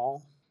or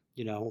all?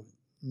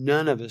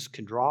 none of us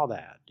could draw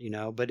that,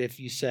 But if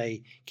you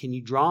say, can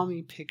you draw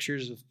me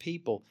pictures of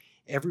people?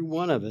 Every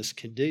one of us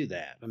can do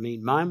that. I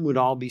mean, mine would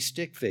all be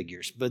stick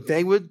figures, but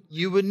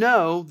you would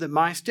know that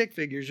my stick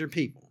figures are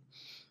people.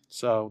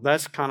 So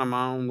that's kind of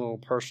my own little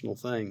personal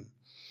thing.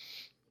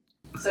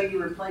 So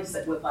you replace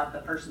it with like the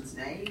person's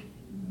name?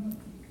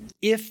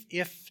 If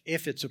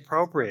it's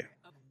appropriate.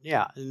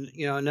 Yeah. And,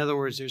 in other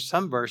words, there's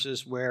some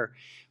verses where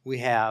we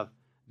have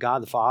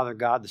God the Father,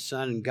 God the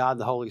Son, and God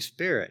the Holy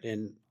Spirit.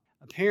 And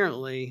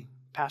apparently,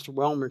 Pastor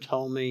Welmer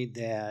told me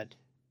that,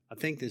 I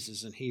think this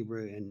is in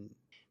Hebrew, and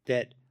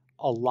that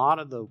a lot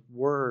of the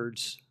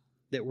words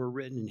that were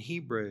written in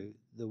Hebrew,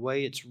 the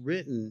way it's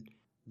written,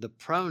 the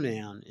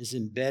pronoun is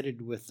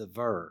embedded with the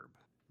verb,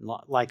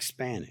 like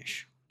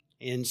Spanish.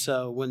 And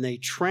so when they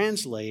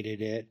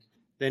translated it,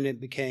 then it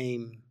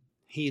became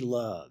he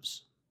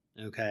loves,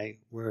 okay?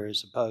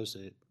 Whereas opposed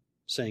to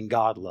saying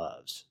God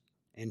loves.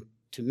 And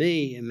to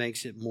me, it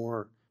makes it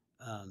more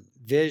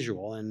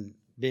visual, and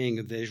being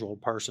a visual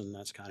person,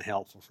 that's kind of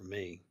helpful for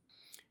me.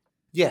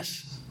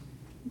 Yes?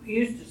 We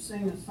used to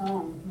sing a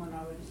song when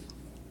I was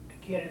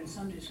a kid in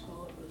Sunday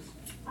school. It was,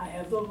 I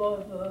have the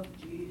love of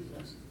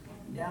Jesus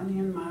down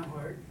in my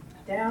heart,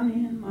 down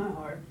in my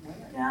heart,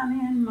 down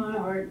in my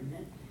heart.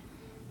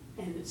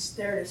 And it's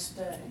there to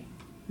stay.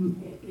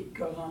 It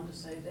goes on to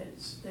say that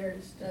it's there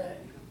to stay.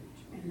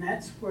 And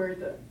that's where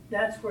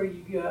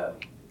you go.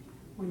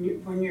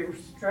 When you're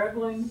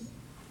struggling,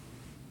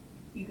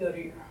 you go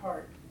to your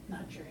heart,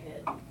 not your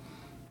head.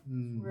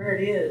 Where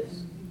it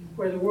is,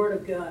 where the Word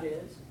of God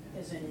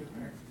is in your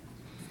heart.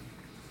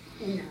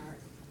 In your heart.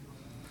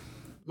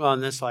 Well,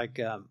 and that's like,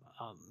 I'll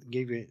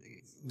give you an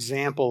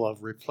example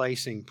of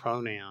replacing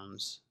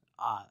pronouns.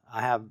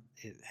 I have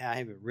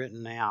it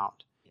written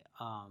out.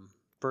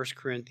 1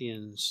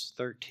 Corinthians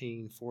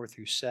 13, 4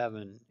 through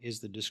 7 is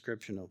the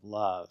description of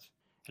love.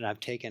 And I've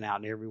taken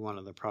out every one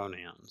of the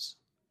pronouns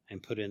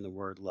and put in the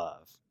word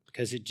love.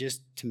 Because it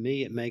just, to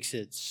me, it makes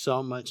it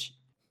so much,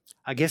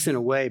 I guess in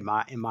a way,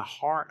 in my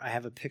heart, I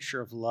have a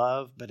picture of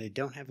love, but I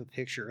don't have a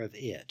picture of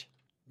it.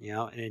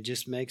 And it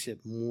just makes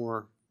it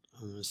more,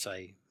 I'm going to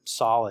say,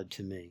 solid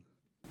to me.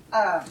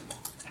 Hi.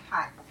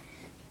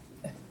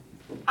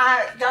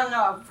 I don't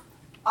know if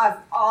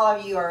all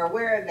of you are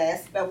aware of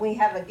this, but we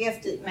have a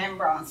gifted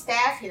member on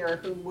staff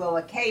here who will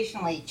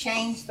occasionally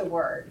change the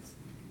words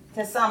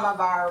to some of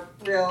our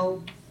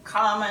real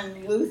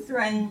common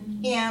Lutheran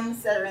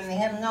hymns that are in the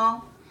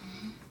hymnal,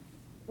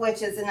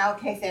 which is an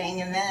okay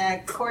thing. And then,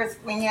 of course,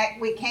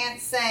 we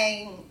can't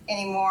sing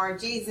anymore,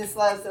 Jesus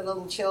loves the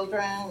little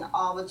children,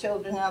 all the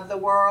children of the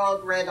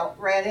world,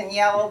 red and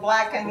yellow,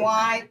 black and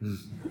white.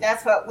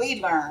 That's what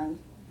we learned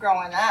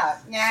growing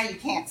up. Now you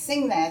can't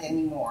sing that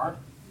anymore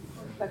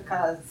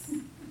because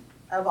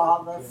of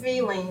all the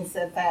feelings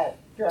that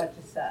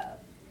drudges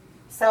up.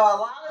 So a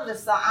lot of the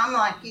songs, I'm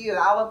like you,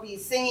 I will be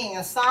singing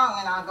a song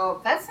and I'll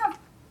go, that's not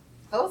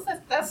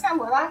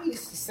what I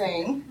used to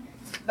sing.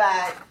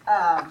 But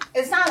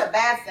it's not a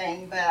bad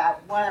thing,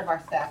 but one of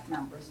our staff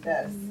members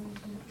does.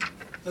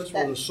 That's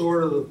where the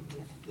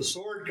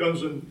sword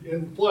comes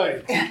in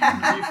play.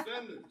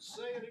 Defend it,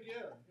 say it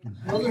again.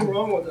 Nothing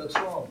wrong with that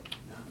song.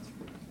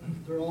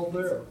 They're all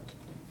there.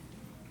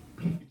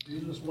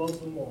 Jesus loves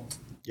them all.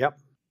 Yep.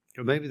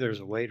 Or maybe there's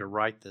a way to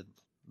write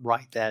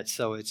that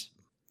so it's,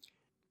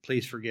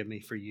 please forgive me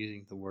for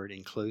using the word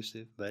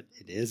inclusive, but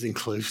it is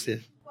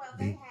inclusive. Well,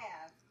 they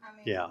have. I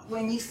mean, yeah.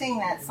 When you sing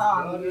that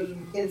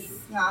song,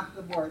 it's not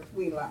the words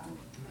we learned.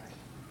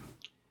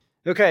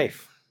 Okay,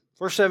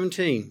 verse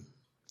 17.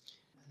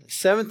 The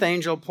seventh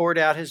angel poured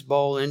out his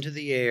bowl into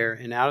the air,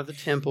 and out of the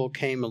temple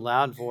came a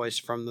loud voice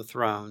from the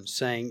throne,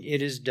 saying,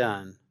 "It is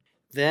done."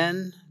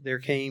 Then there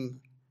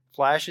came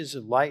flashes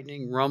of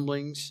lightning,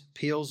 rumblings,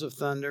 peals of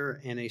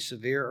thunder, and a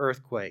severe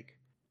earthquake.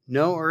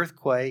 No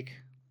earthquake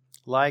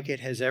like it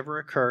has ever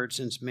occurred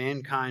since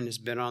mankind has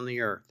been on the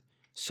earth.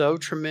 So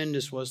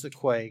tremendous was the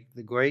quake,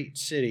 the great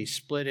city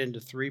split into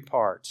 3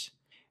 parts,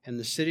 and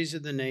the cities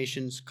of the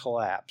nations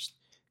collapsed.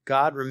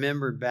 God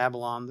remembered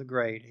Babylon the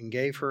Great and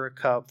gave her a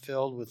cup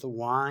filled with the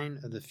wine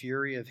of the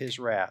fury of his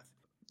wrath.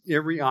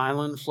 Every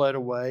island fled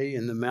away,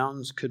 and the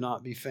mountains could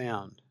not be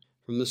found.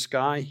 From the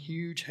sky,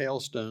 huge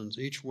hailstones,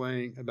 each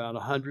weighing about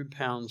 100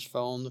 pounds,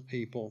 fell on the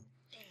people.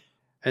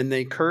 And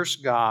they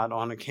cursed God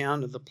on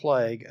account of the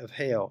plague of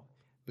hail,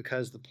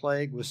 because the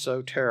plague was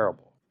so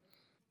terrible.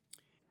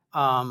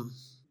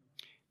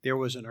 There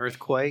was an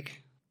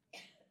earthquake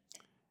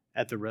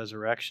at the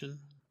resurrection.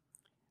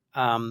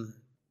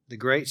 The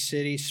great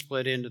city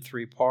split into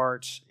 3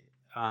 parts.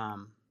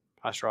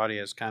 Pastor Audie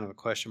has kind of a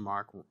question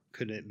mark.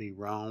 Could it be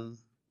Rome?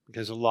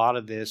 Because a lot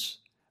of this,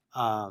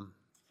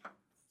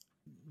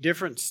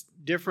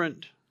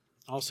 different,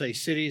 I'll say,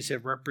 cities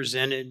have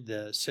represented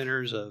the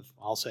centers of,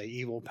 I'll say,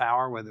 evil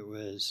power, whether it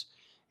was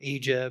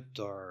Egypt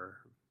or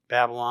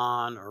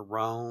Babylon or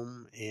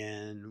Rome.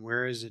 And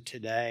where is it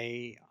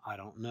today? I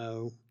don't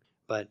know.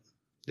 But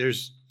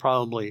there's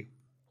probably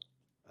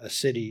a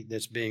city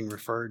that's being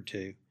referred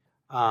to.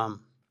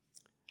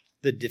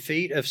 The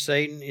defeat of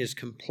Satan is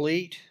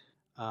complete.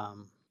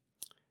 Kind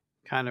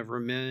kind of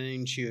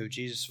reminds you of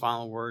Jesus'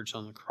 final words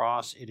on the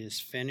cross, "It is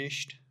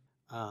finished."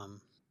 And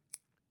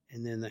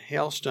then the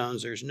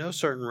hailstones, there's no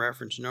certain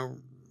reference, no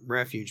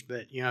refuge.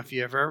 But, if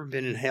you've ever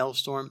been in a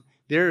hailstorm,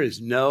 there is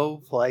no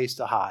place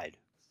to hide.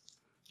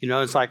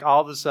 It's like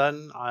all of a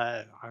sudden,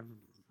 I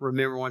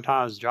remember one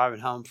time I was driving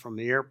home from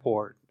the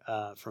airport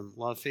from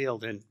Love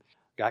Field and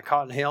got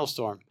caught in a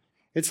hailstorm.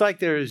 It's like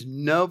there is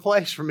no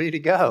place for me to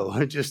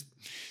go. Just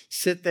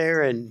sit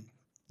there and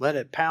let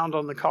it pound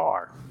on the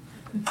car.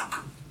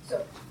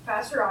 So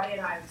Pastor Roddy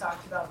and I have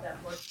talked about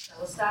that word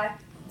Telestai.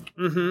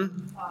 Mm-hmm.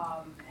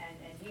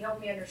 And he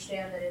helped me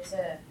understand that it's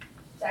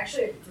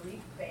actually a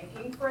Greek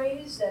banking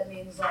phrase that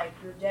means like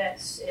your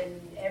debts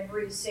in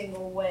every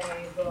single way,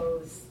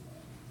 both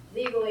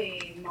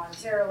legally,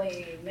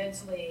 monetarily,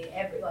 mentally,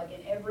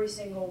 in every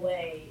single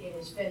way, it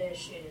is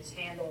finished, it is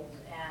handled.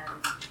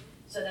 And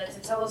so that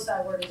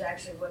Tetelestai word is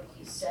actually what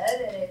he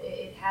said, and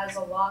it has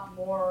a lot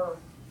more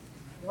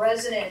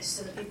resonance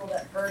to the people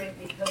that heard it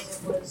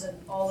because it was an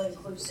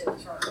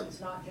all-inclusive term.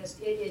 It's not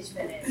just, it is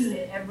finished,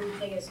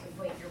 everything is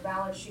complete. Your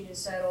balance sheet is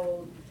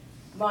settled,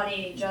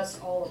 money, just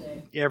all of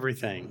it.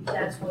 Everything.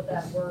 That's what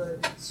that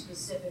word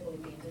specifically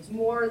means. It's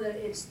more than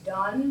it's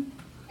done.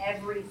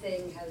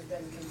 Everything has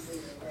been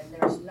completed, and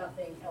there's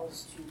nothing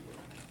else to do.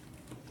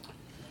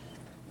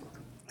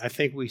 I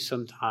think we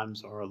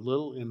sometimes are a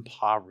little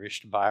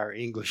impoverished by our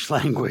English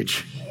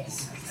language.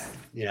 Yes.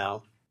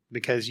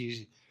 Because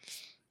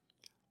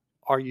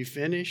are you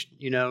finished?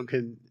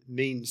 Could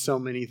mean so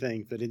many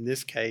things, but in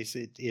this case,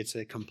 it's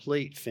a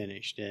complete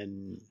finished,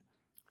 and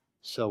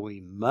so we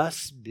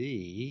must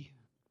be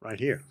right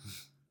here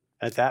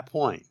at that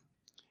point.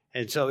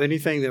 And so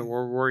anything that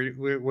we're worried,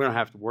 we don't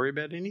have to worry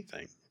about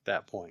anything at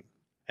that point.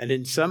 And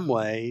in some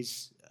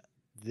ways,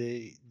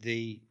 the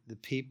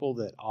people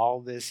that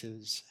all this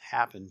has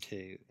happened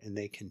to, and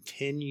they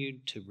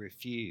continued to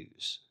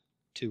refuse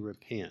to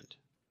repent.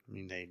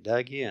 They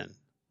dug in.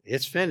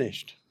 It's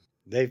finished.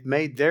 They've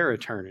made their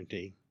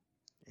eternity,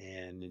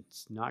 and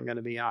it's not going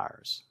to be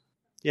ours.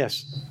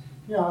 Yes?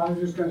 Yeah, I was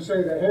just going to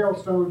say the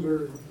hailstones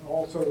are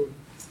also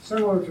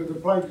similar to the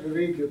plagues of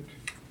Egypt,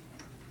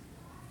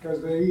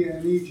 because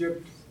in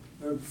Egypt,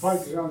 the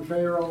plagues on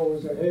Pharaoh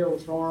was a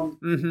hailstorm,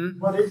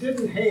 but it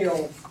didn't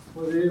hail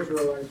where the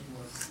Israelites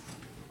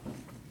were.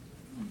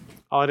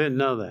 Oh, I didn't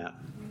know that.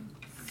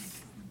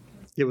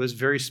 It was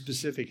very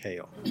specific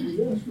hail.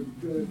 Yes,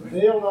 it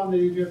hailed on the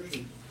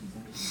Egyptians.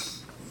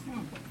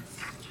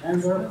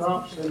 And their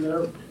crops and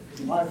their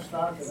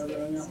livestock and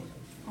everything else.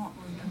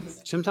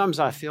 Sometimes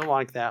I feel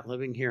like that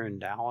living here in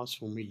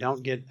Dallas when we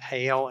don't get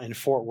hail and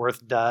Fort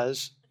Worth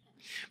does.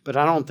 But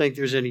I don't think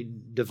there's any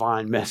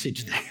divine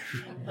message there.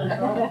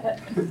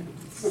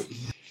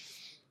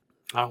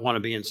 I don't want to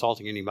be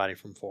insulting anybody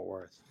from Fort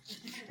Worth.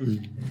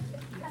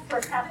 That's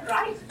where Pastor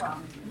Roddy's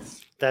from.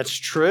 That's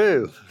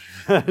true.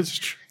 That's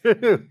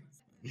true.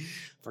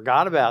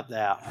 Forgot about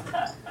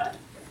that.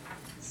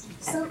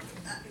 So,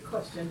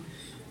 question.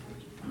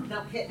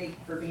 Don't hit me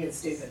for being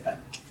stupid, but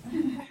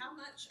how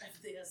much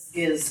of this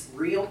is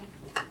real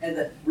and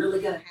that really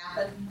going to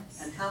happen,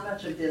 and how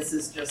much of this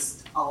is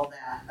just all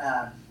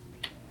that,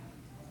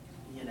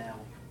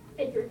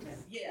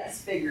 Figurative.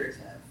 Yes,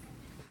 figurative.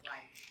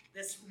 Like,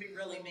 this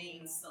really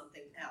means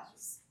something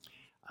else.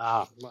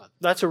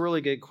 That's a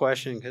really good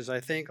question, because I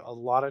think a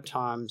lot of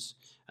times,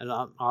 and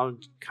I'll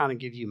kind of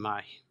give you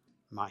my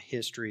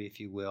history, if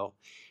you will.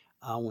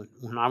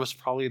 When I was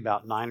probably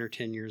about 9 or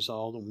 10 years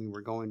old and we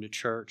were going to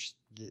church,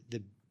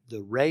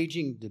 the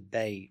raging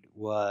debate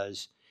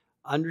was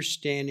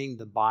understanding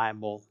the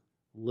Bible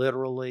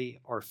literally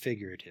or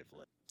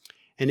figuratively.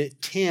 And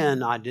at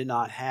 10, I did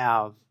not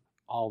have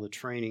all the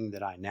training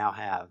that I now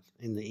have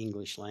in the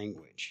English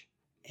language.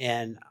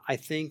 And I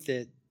think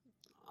that,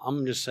 I'm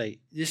going to say,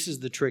 this is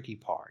the tricky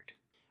part.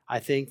 I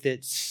think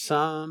that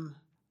some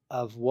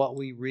of what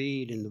we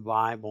read in the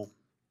Bible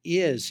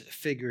is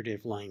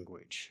figurative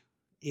language.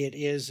 It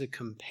is a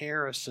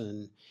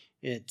comparison.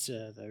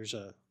 There's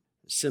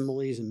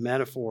similes and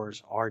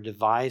metaphors are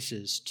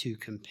devices to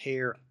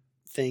compare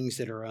things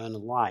that are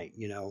unlike.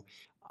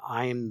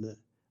 I'm the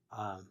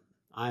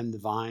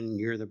vine and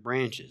you're the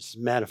branches.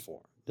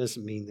 Metaphor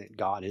doesn't mean that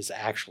God is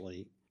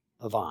actually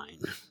a vine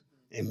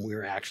and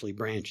we're actually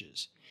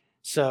branches.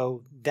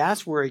 So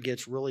that's where it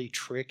gets really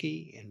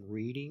tricky in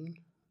reading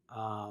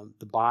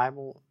the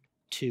Bible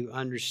to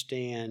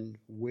understand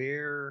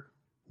where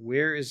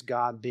is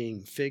God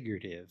being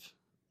figurative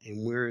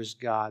and where is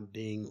God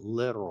being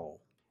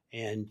literal.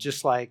 And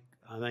just like,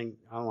 I don't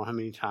know how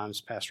many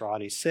times Pastor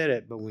Roddy said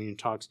it, but when he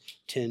talks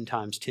 10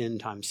 times 10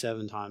 times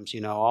 7 times,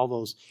 all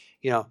those,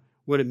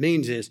 what it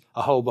means is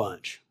a whole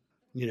bunch,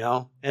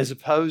 as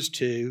opposed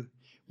to,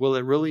 well,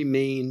 it really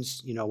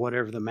means,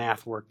 whatever the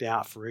math worked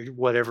out for it,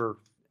 whatever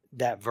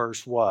that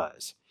verse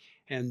was.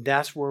 And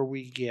that's where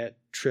we get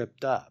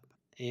tripped up.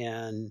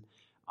 And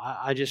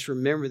I just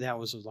remember that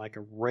was like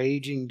a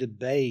raging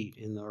debate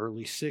in the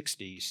early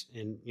 60s.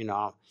 And,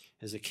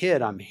 as a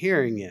kid, I'm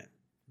hearing it,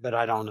 but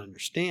I don't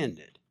understand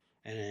it.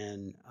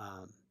 And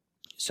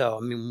so,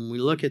 when we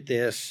look at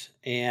this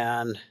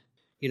and,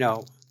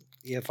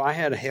 if I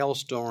had a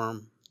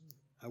hailstorm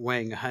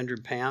weighing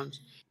 100 pounds,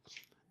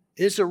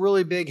 it's a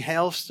really big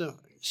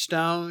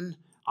hailstone.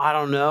 I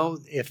don't know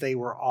if they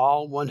were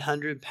all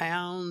 100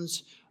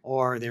 pounds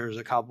or there's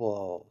a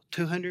couple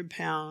 200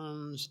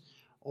 pounds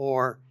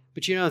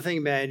but you know, the thing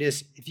about it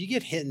is if you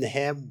get hit in the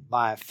head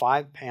by a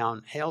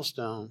 5-pound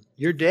hailstone,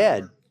 you're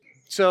dead.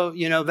 So,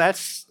 you know, it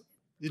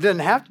doesn't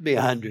have to be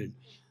 100.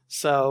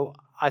 So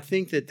I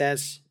think that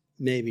that's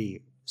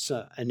maybe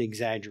an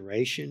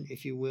exaggeration,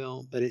 if you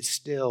will, but it's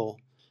still,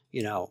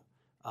 you know,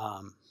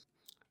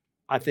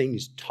 I think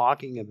it's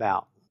talking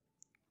about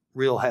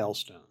real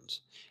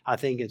hailstones. I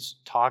think it's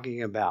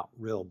talking about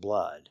real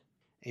blood.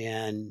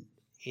 And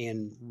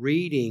in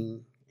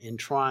reading and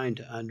trying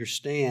to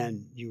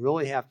understand, you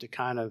really have to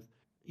kind of,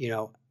 you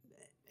know,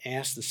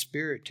 ask the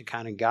Spirit to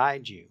kind of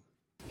guide you.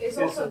 It's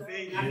also,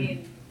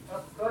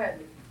 go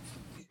ahead.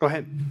 Go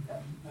ahead.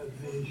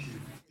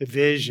 A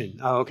vision.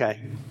 Oh, okay.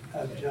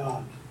 Of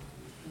John.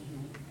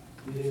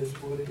 It is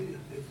what it is.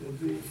 It's a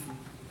vision.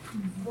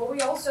 Well,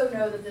 we also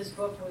know that this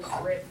book was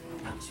written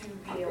to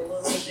be a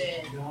little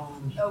bit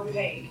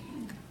opaque,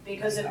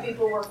 because if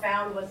people were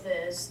found with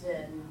this,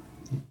 then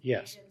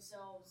yes, they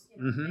themselves,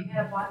 you know, they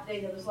had a bot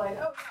thing that was like,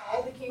 oh,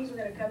 all the kings are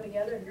going to come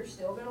together and you're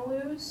still going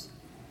to lose.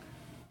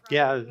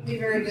 Yeah, it would be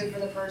very good for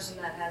the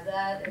person that had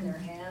that in their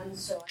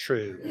hands. So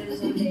true. It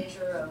is in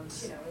nature of,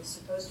 you know, it's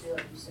supposed to be,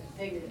 like you said,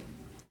 figurative.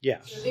 Yeah.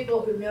 So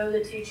people who know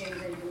the teachings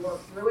and can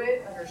work through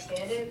it,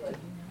 understand it, but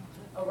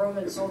a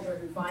Roman soldier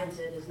who finds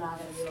it is not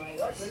going to be like,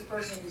 oh, this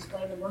person is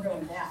claiming we're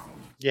going down.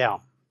 Yeah,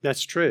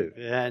 that's true.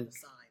 And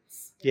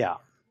yeah,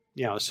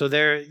 you know, so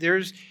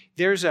there's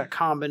a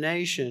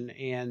combination,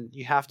 and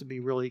you have to be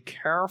really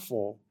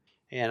careful.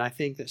 And I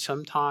think that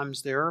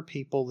sometimes there are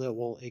people that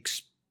will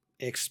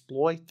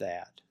exploit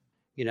that,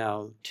 you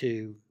know,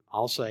 to,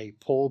 I'll say,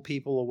 pull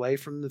people away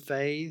from the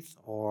faith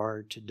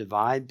or to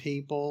divide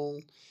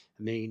people.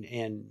 I mean,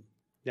 and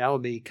that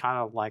would be kind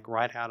of like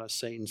right out of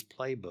Satan's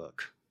playbook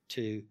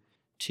to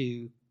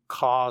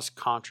cause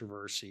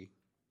controversy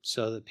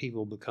so that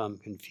people become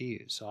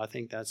confused. So I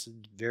think that's a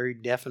very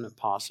definite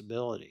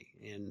possibility.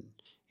 And,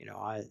 you know,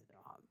 I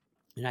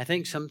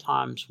think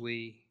sometimes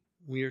we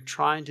are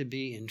trying to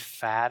be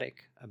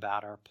emphatic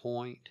about our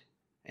point,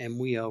 and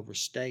we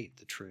overstate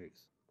the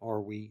truth, or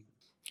we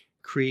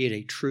create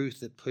a truth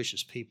that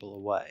pushes people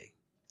away.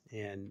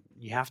 And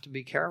you have to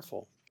be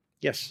careful.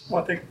 Yes?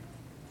 Well, I think,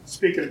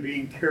 speaking of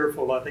being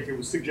careful, I think it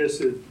was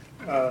suggested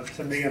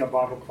to me in a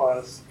Bible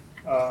class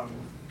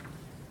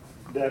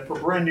that for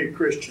brand new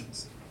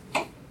Christians,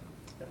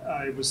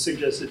 it was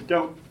suggested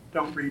don't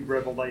read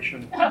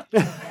Revelation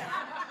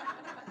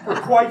for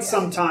quite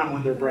some time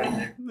when they're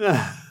brand new.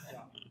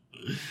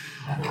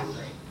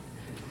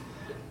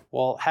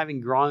 Well,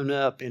 having grown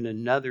up in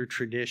another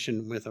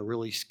tradition with a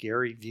really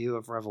scary view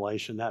of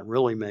Revelation, that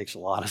really makes a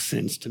lot of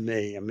sense to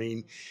me. I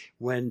mean,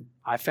 when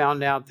I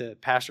found out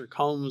that Pastor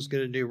Coleman was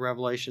going to do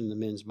Revelation in the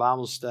men's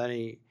Bible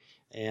study,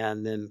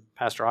 and then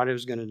Pastor Audie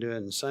was going to do it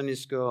in Sunday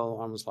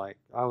school,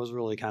 I was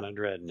really kind of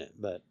dreading it.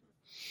 But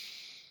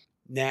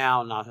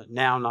now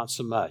not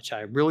so much.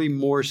 I really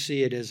more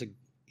see it as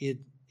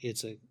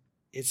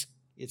it's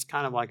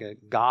kind of like a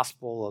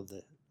gospel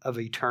of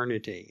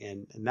eternity,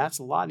 and that's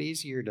a lot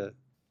easier to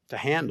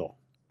handle.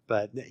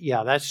 But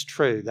yeah, that's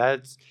true.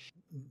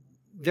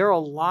 There are a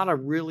lot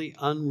of really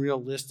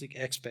unrealistic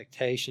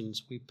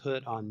expectations we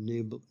put on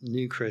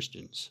new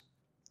Christians,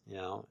 you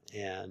know,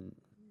 and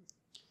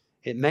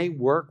it may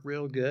work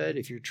real good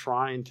if you're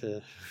trying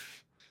to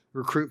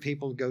recruit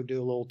people to go do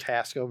a little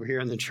task over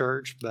here in the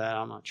church, but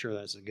I'm not sure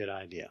that's a good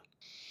idea.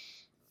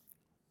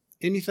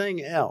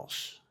 Anything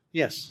else?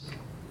 Yes.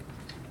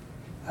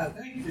 I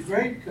think the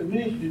Great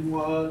Commission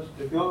was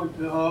to go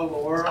to all the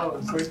world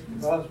and preach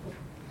the gospel.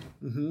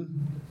 Mm-hmm.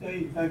 Say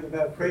you think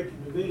about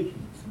preaching the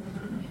vision.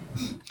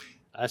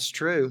 That's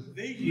true.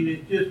 Vision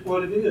is just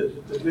what it is.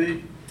 It's a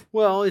vision.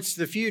 Well, it's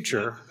the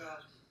future.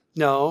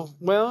 No,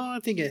 well, I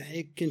think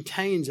it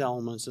contains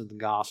elements of the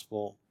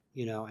gospel,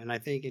 you know, and I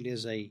think it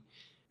is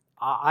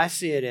I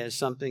see it as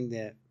something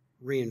that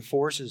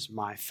reinforces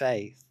my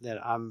faith, that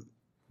I'm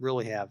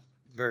really have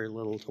very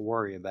little to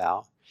worry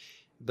about.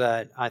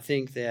 But I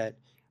think that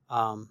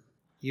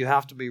you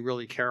have to be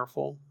really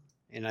careful,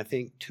 and I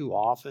think too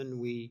often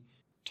we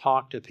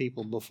talk to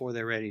people before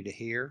they're ready to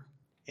hear,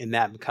 and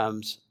that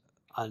becomes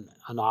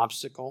an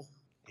obstacle,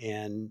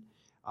 and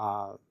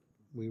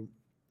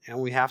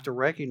we have to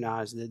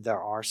recognize that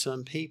there are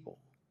some people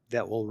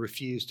that will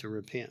refuse to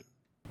repent.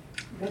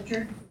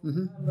 Richard,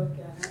 Mm-hmm. I look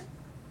at it,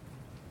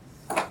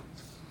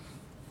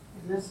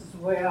 and this is the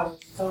way I was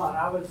taught.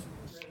 I was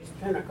raised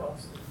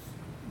Pentecostal.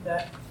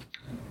 That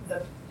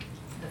the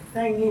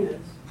thing is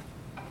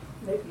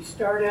that you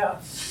start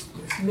out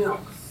with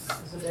milk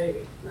as a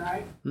baby,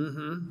 right?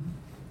 Mm-hmm.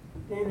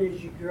 Then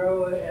as you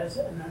grow as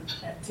a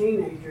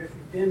teenager, if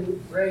you've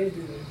been raised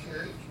in the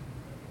church,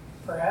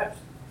 perhaps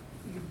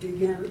you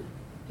begin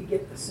to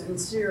get the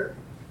sincere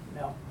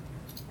milk.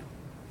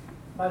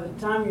 By the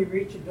time you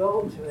reach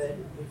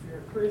adulthood, if you're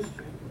a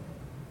Christian,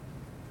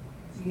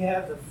 you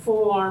have the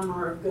full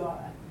armor of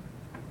God.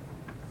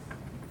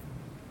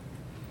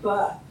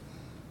 But,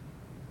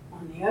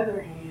 on the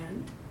other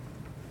hand,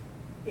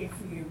 if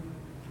you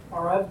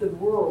are of the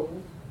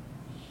world,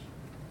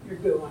 you're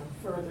going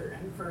further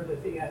and further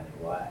the other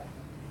way.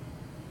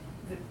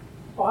 The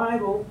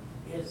Bible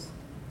is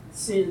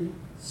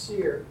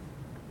sincere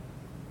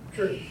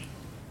truth.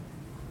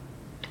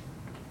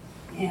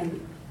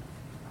 And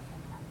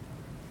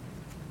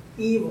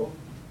evil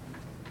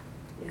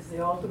is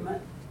the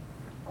ultimate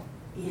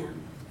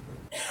end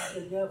of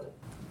the devil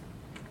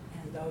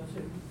and those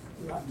who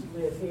want to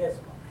live his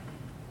life.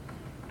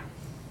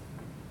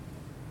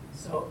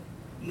 So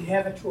you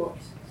have a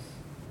choice.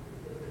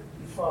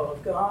 You follow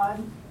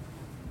God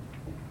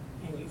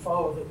and you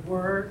follow the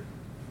Word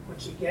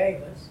which He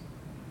gave us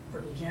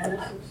from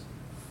Genesis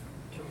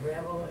to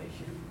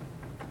Revelation,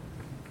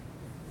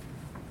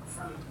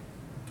 from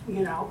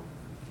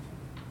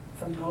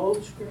the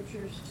old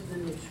scriptures to the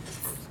new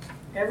scriptures.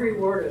 Every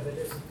word of it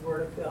is the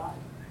Word of God.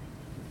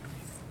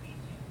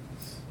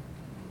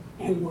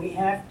 And we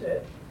have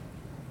to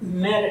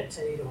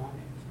meditate on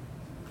it.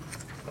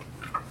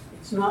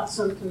 It's not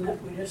something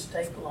that we just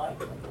take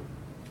lightly.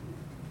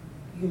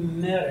 You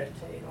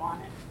meditate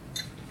on it.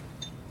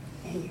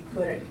 And you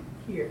put it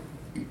here.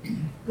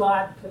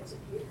 God puts it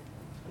here.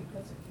 He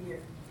puts it here.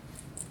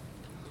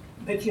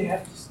 But you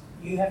have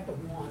to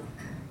want it.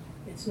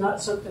 It's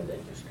not something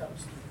that just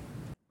comes through.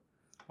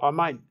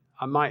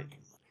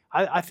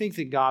 I think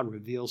that God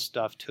reveals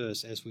stuff to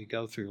us as we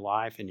go through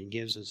life, and He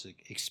gives us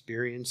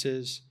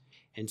experiences.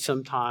 And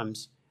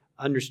sometimes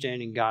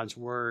understanding God's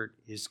Word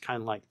is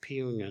kind of like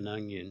peeling an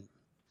onion,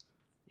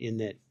 in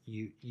that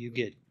you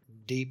get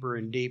deeper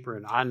and deeper.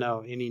 And I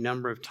know any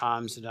number of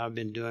times that I've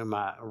been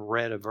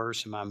read a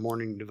verse in my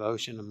morning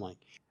devotion, I'm like,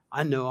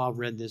 I know I've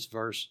read this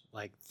verse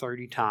like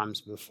 30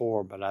 times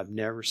before, but I've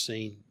never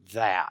seen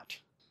that.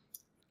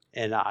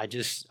 And I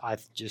just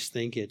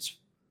think it's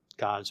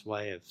God's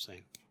way of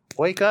saying,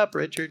 wake up,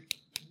 Richard,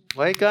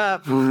 wake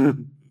up.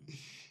 And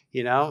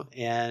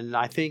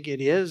I think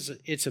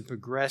it's a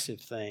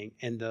progressive thing.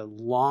 And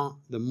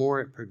the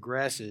more it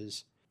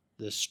progresses,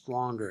 the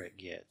stronger it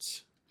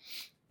gets.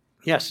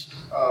 Yes.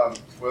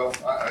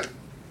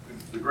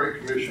 The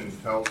Great Commission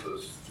tells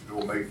us to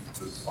go make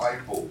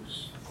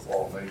disciples of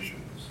all nations.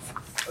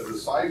 A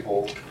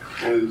disciple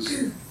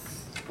is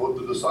what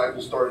the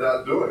disciples started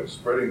out doing,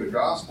 spreading the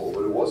gospel.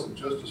 But it wasn't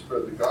just to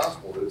spread the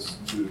gospel. It's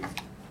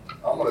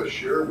I'm going to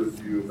share with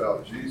you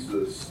about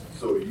Jesus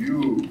so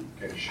you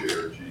can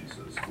share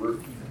Jesus.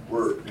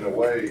 We're in a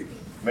way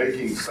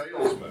making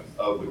salesmen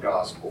of the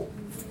gospel.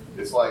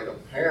 It's like a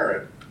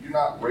parent. You're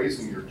not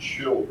raising your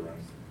children.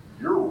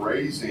 You're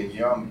raising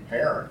young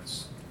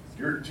parents.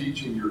 You're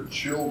teaching your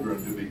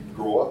children to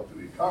grow up to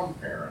become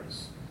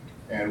parents.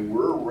 And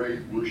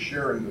we're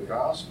sharing the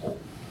gospel.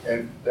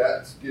 And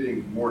that's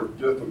getting more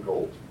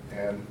difficult.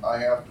 And I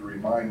have to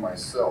remind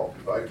myself,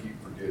 because I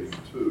keep forgetting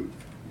too.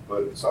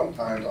 But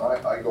sometimes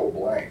I go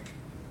blank.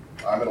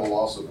 I'm at a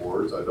loss of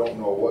words. I don't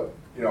know what,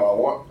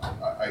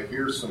 I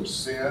hear some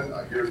sin.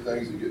 I hear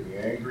things that get me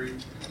angry.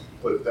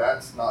 But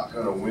that's not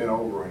going to win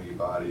over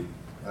anybody.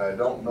 And I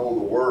don't know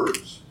the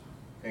words.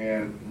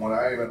 And when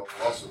I am at a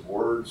loss of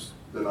words,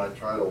 then I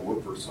try to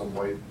look for some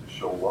way to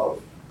show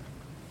love.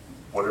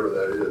 Whatever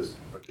that is.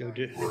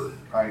 Or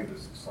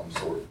kindness of some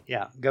sort.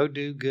 Yeah, go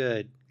do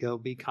good. Go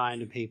be kind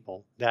to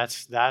people.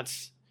 That's.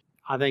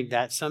 I think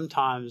that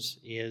sometimes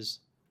is.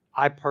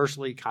 I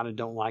personally kind of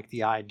don't like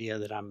the idea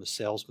that I'm a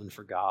salesman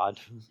for God.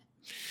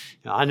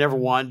 I never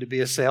wanted to be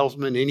a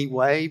salesman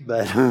anyway,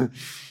 but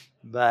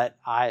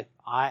I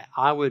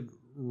would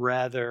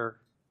rather.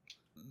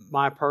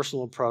 My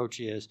personal approach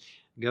is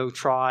go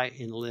try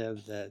and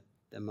live the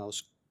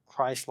most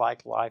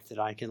Christ-like life that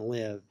I can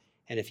live,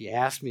 and if you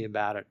ask me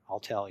about it, I'll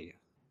tell you.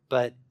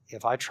 But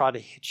if I try to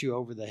hit you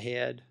over the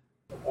head...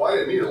 Well, I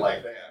didn't mean it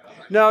like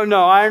that.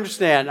 No, I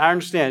understand.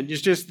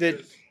 It's just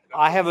that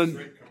I have a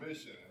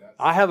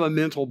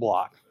mental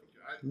block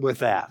with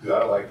that. I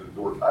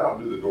don't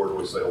do the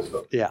door-to-door sales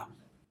stuff. Yeah.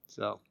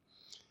 So,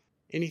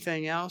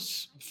 anything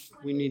else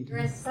we need?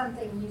 Address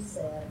something you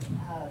said.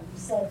 You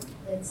said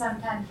that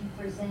sometimes you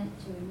present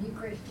to new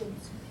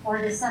Christians or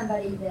to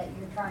somebody that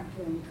you're trying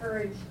to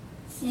encourage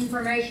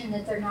information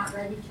that they're not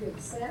ready to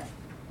accept.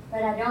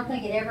 But I don't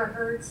think it ever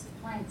hurts to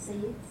plant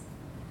seeds.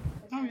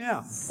 Oh,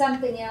 yeah.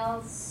 Something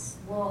else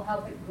will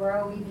help it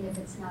grow, even if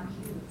it's not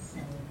you. So.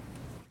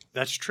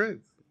 That's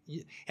true.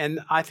 And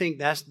I think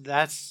that's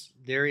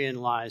therein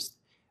lies,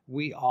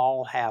 we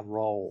all have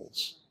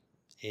roles.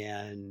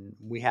 And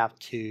we have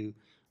to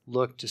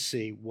look to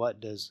see what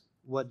does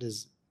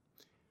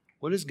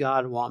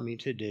God want me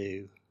to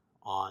do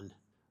on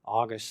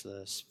August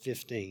the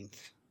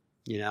 15th,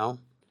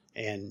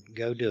 and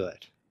go do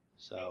it.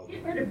 So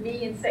Get rid of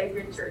me and say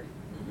Richard.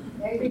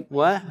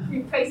 What?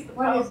 Replace the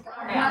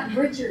pronoun.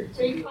 Richard.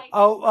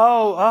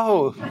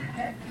 Oh.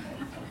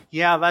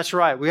 Yeah, that's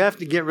right. We have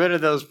to get rid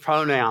of those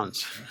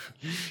pronouns.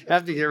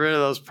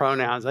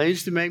 They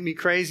used to make me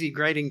crazy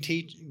grading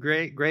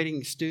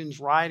students'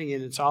 writing,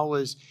 and it's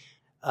always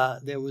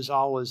there was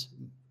always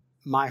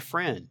my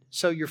friend.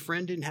 So your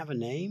friend didn't have a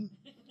name?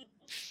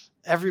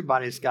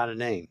 everybody's got a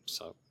name.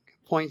 So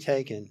point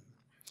taken.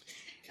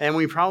 And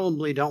we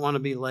probably don't want to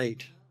be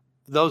late.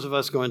 Those of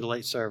us going to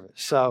late service.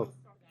 So,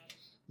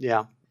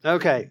 yeah.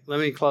 Okay, let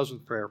me close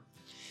with prayer.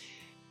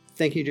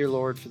 Thank you, dear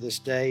Lord, for this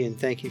day, and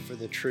thank you for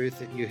the truth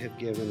that you have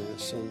given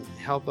us. And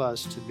help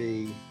us to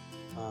be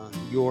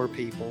your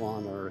people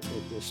on earth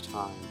at this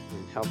time,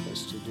 and help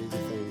us to do the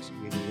things that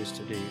you need us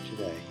to do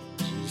today.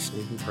 In Jesus'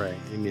 name we pray.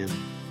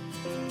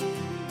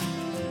 Amen.